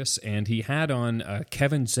curious, and he had on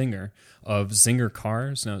Kevin Zinger of Zinger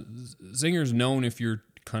Cars. Now, Zinger's known if you're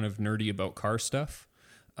kind of nerdy about car stuff,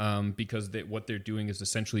 because what they're doing is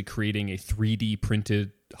essentially creating a 3D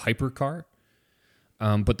printed hypercar.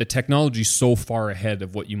 But the technology is so far ahead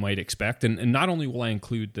of what you might expect. And not only will I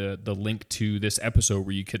include the link to this episode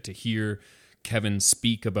where you get to hear Kevin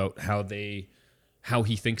speak about how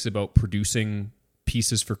he thinks about producing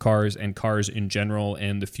pieces for cars and cars in general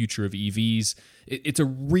and the future of EVs. It's a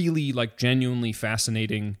really genuinely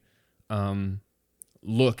fascinating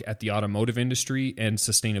look at the automotive industry and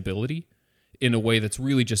sustainability in a way that's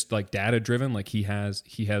really just data driven. He has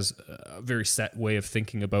a very set way of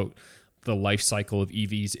thinking about the life cycle of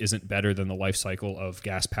EVs isn't better than the life cycle of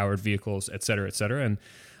gas-powered vehicles, et cetera, et cetera. And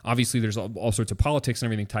obviously there's all sorts of politics and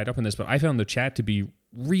everything tied up in this, but I found the chat to be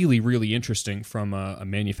really, really interesting from a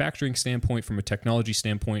manufacturing standpoint, from a technology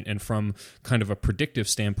standpoint, and from kind of a predictive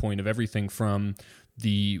standpoint of everything from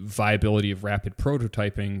the viability of rapid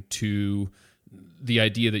prototyping to the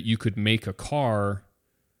idea that you could make a car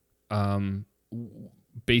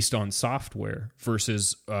based on software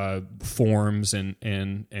versus forms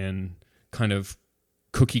and kind of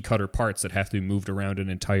cookie cutter parts that have to be moved around an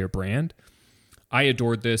entire brand. I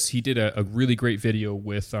adored this. He did a really great video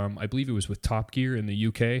with, I believe it was with Top Gear in the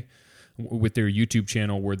UK, with their YouTube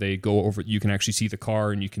channel, where they go over, you can actually see the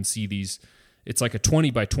car and you can see these, it's like a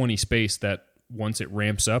 20 by 20 space that once it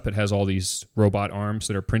ramps up, it has all these robot arms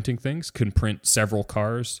that are printing things, can print several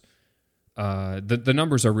cars. The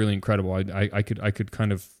numbers are really incredible. I could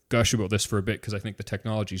kind of gush about this for a bit because I think the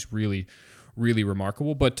technology is really, really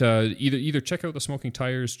remarkable. But either check out the Smoking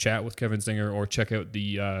Tires chat with Kevin Zinger, or check out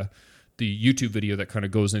the YouTube video that kind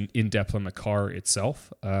of goes in depth on the car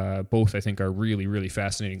itself. Both I think are really, really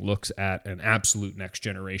fascinating looks at an absolute next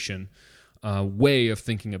generation way of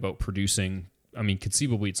thinking about producing. I mean,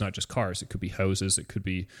 conceivably, it's not just cars. It could be houses. It could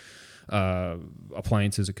be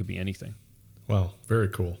appliances. It could be anything. Wow, very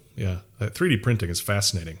cool. Yeah, 3D printing is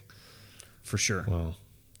fascinating. For sure. Wow,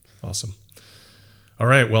 awesome. All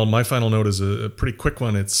right, well, my final note is a pretty quick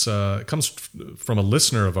one. It comes from a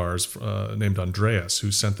listener of ours named Andreas,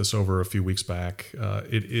 who sent this over a few weeks back.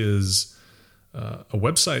 It is a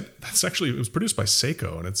website it was produced by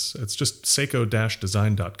Seiko, and it's just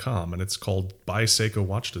seiko-design.com, and it's called By Seiko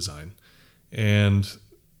Watch Design. And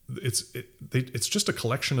it's just a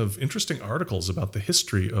collection of interesting articles about the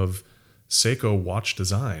history of Seiko watch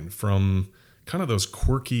design, from kind of those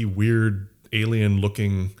quirky, weird,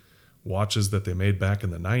 alien-looking watches that they made back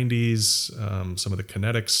in the 90s, some of the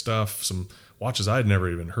kinetic stuff, some watches I'd never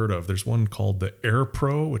even heard of. There's one called the Air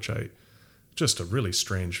Pro, which just a really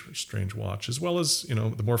strange watch, as well as, you know,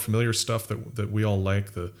 the more familiar stuff that we all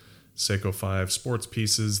like, the Seiko 5 sports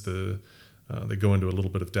pieces. They go into a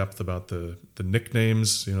little bit of depth about the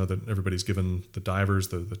nicknames, you know, that everybody's given the divers,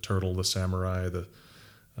 the turtle, the samurai, the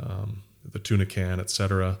tuna can,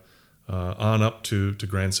 etc. On up to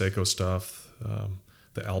Grand Seiko stuff,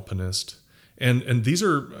 the Alpinist. And these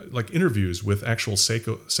are like interviews with actual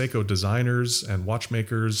Seiko designers and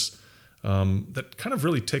watchmakers that kind of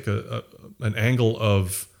really take an angle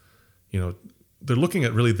of, you know, they're looking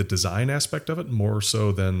at really the design aspect of it more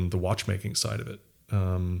so than the watchmaking side of it.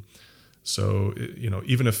 So, you know,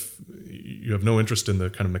 even if you have no interest in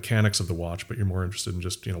the kind of mechanics of the watch, but you're more interested in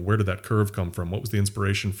just, you know, where did that curve come from? What was the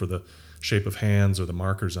inspiration for the shape of hands or the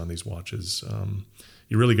markers on these watches?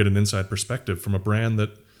 You really get an inside perspective from a brand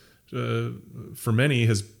that, for many,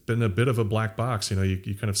 has been a bit of a black box. You know,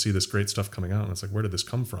 you kind of see this great stuff coming out, and it's like, where did this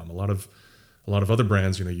come from? A lot of other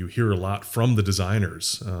brands, you know, you hear a lot from the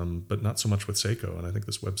designers, but not so much with Seiko. And I think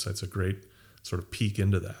this website's a great sort of peek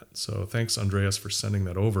into that. So thanks, Andreas, for sending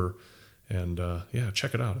that over. And yeah,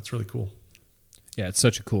 check it out. It's really cool. Yeah, it's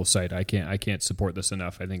such a cool site. I can't support this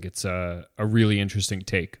enough. I think it's a really interesting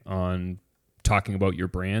take on talking about your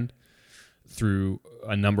brand through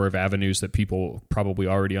a number of avenues that people probably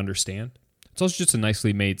already understand. It's also just a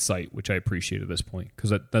nicely made site, which I appreciate at this point,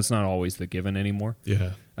 because that's not always the given anymore.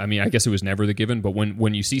 Yeah. I mean, I guess it was never the given, but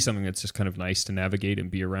when you see something that's just kind of nice to navigate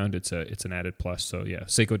and be around, it's an added plus. So yeah,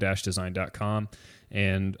 seiko-design.com.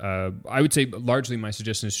 And I would say largely my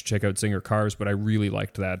suggestion is to check out Zinger Cars, but I really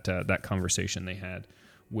liked that conversation they had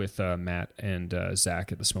with Matt and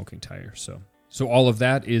Zach at the Smoking Tire. So all of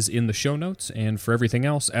that is in the show notes. And for everything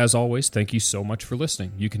else, as always, thank you so much for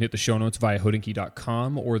listening. You can hit the show notes via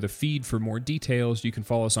hodinkee.com or the feed for more details. You can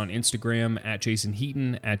follow us on Instagram at Jason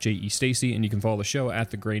Heaton, at JEStacy, and you can follow the show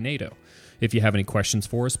at The Grey NATO. If you have any questions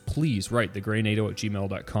for us, please write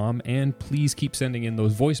thegreynato@gmail.com, and please keep sending in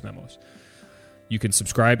those voice memos. You can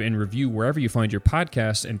subscribe and review wherever you find your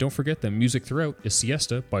podcasts, and don't forget that music throughout is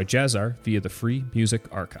Siesta by Jazzar via the Free Music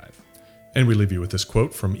Archive. And we leave you with this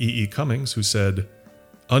quote from E.E. Cummings, who said,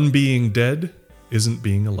 "Unbeing dead isn't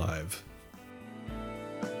being alive."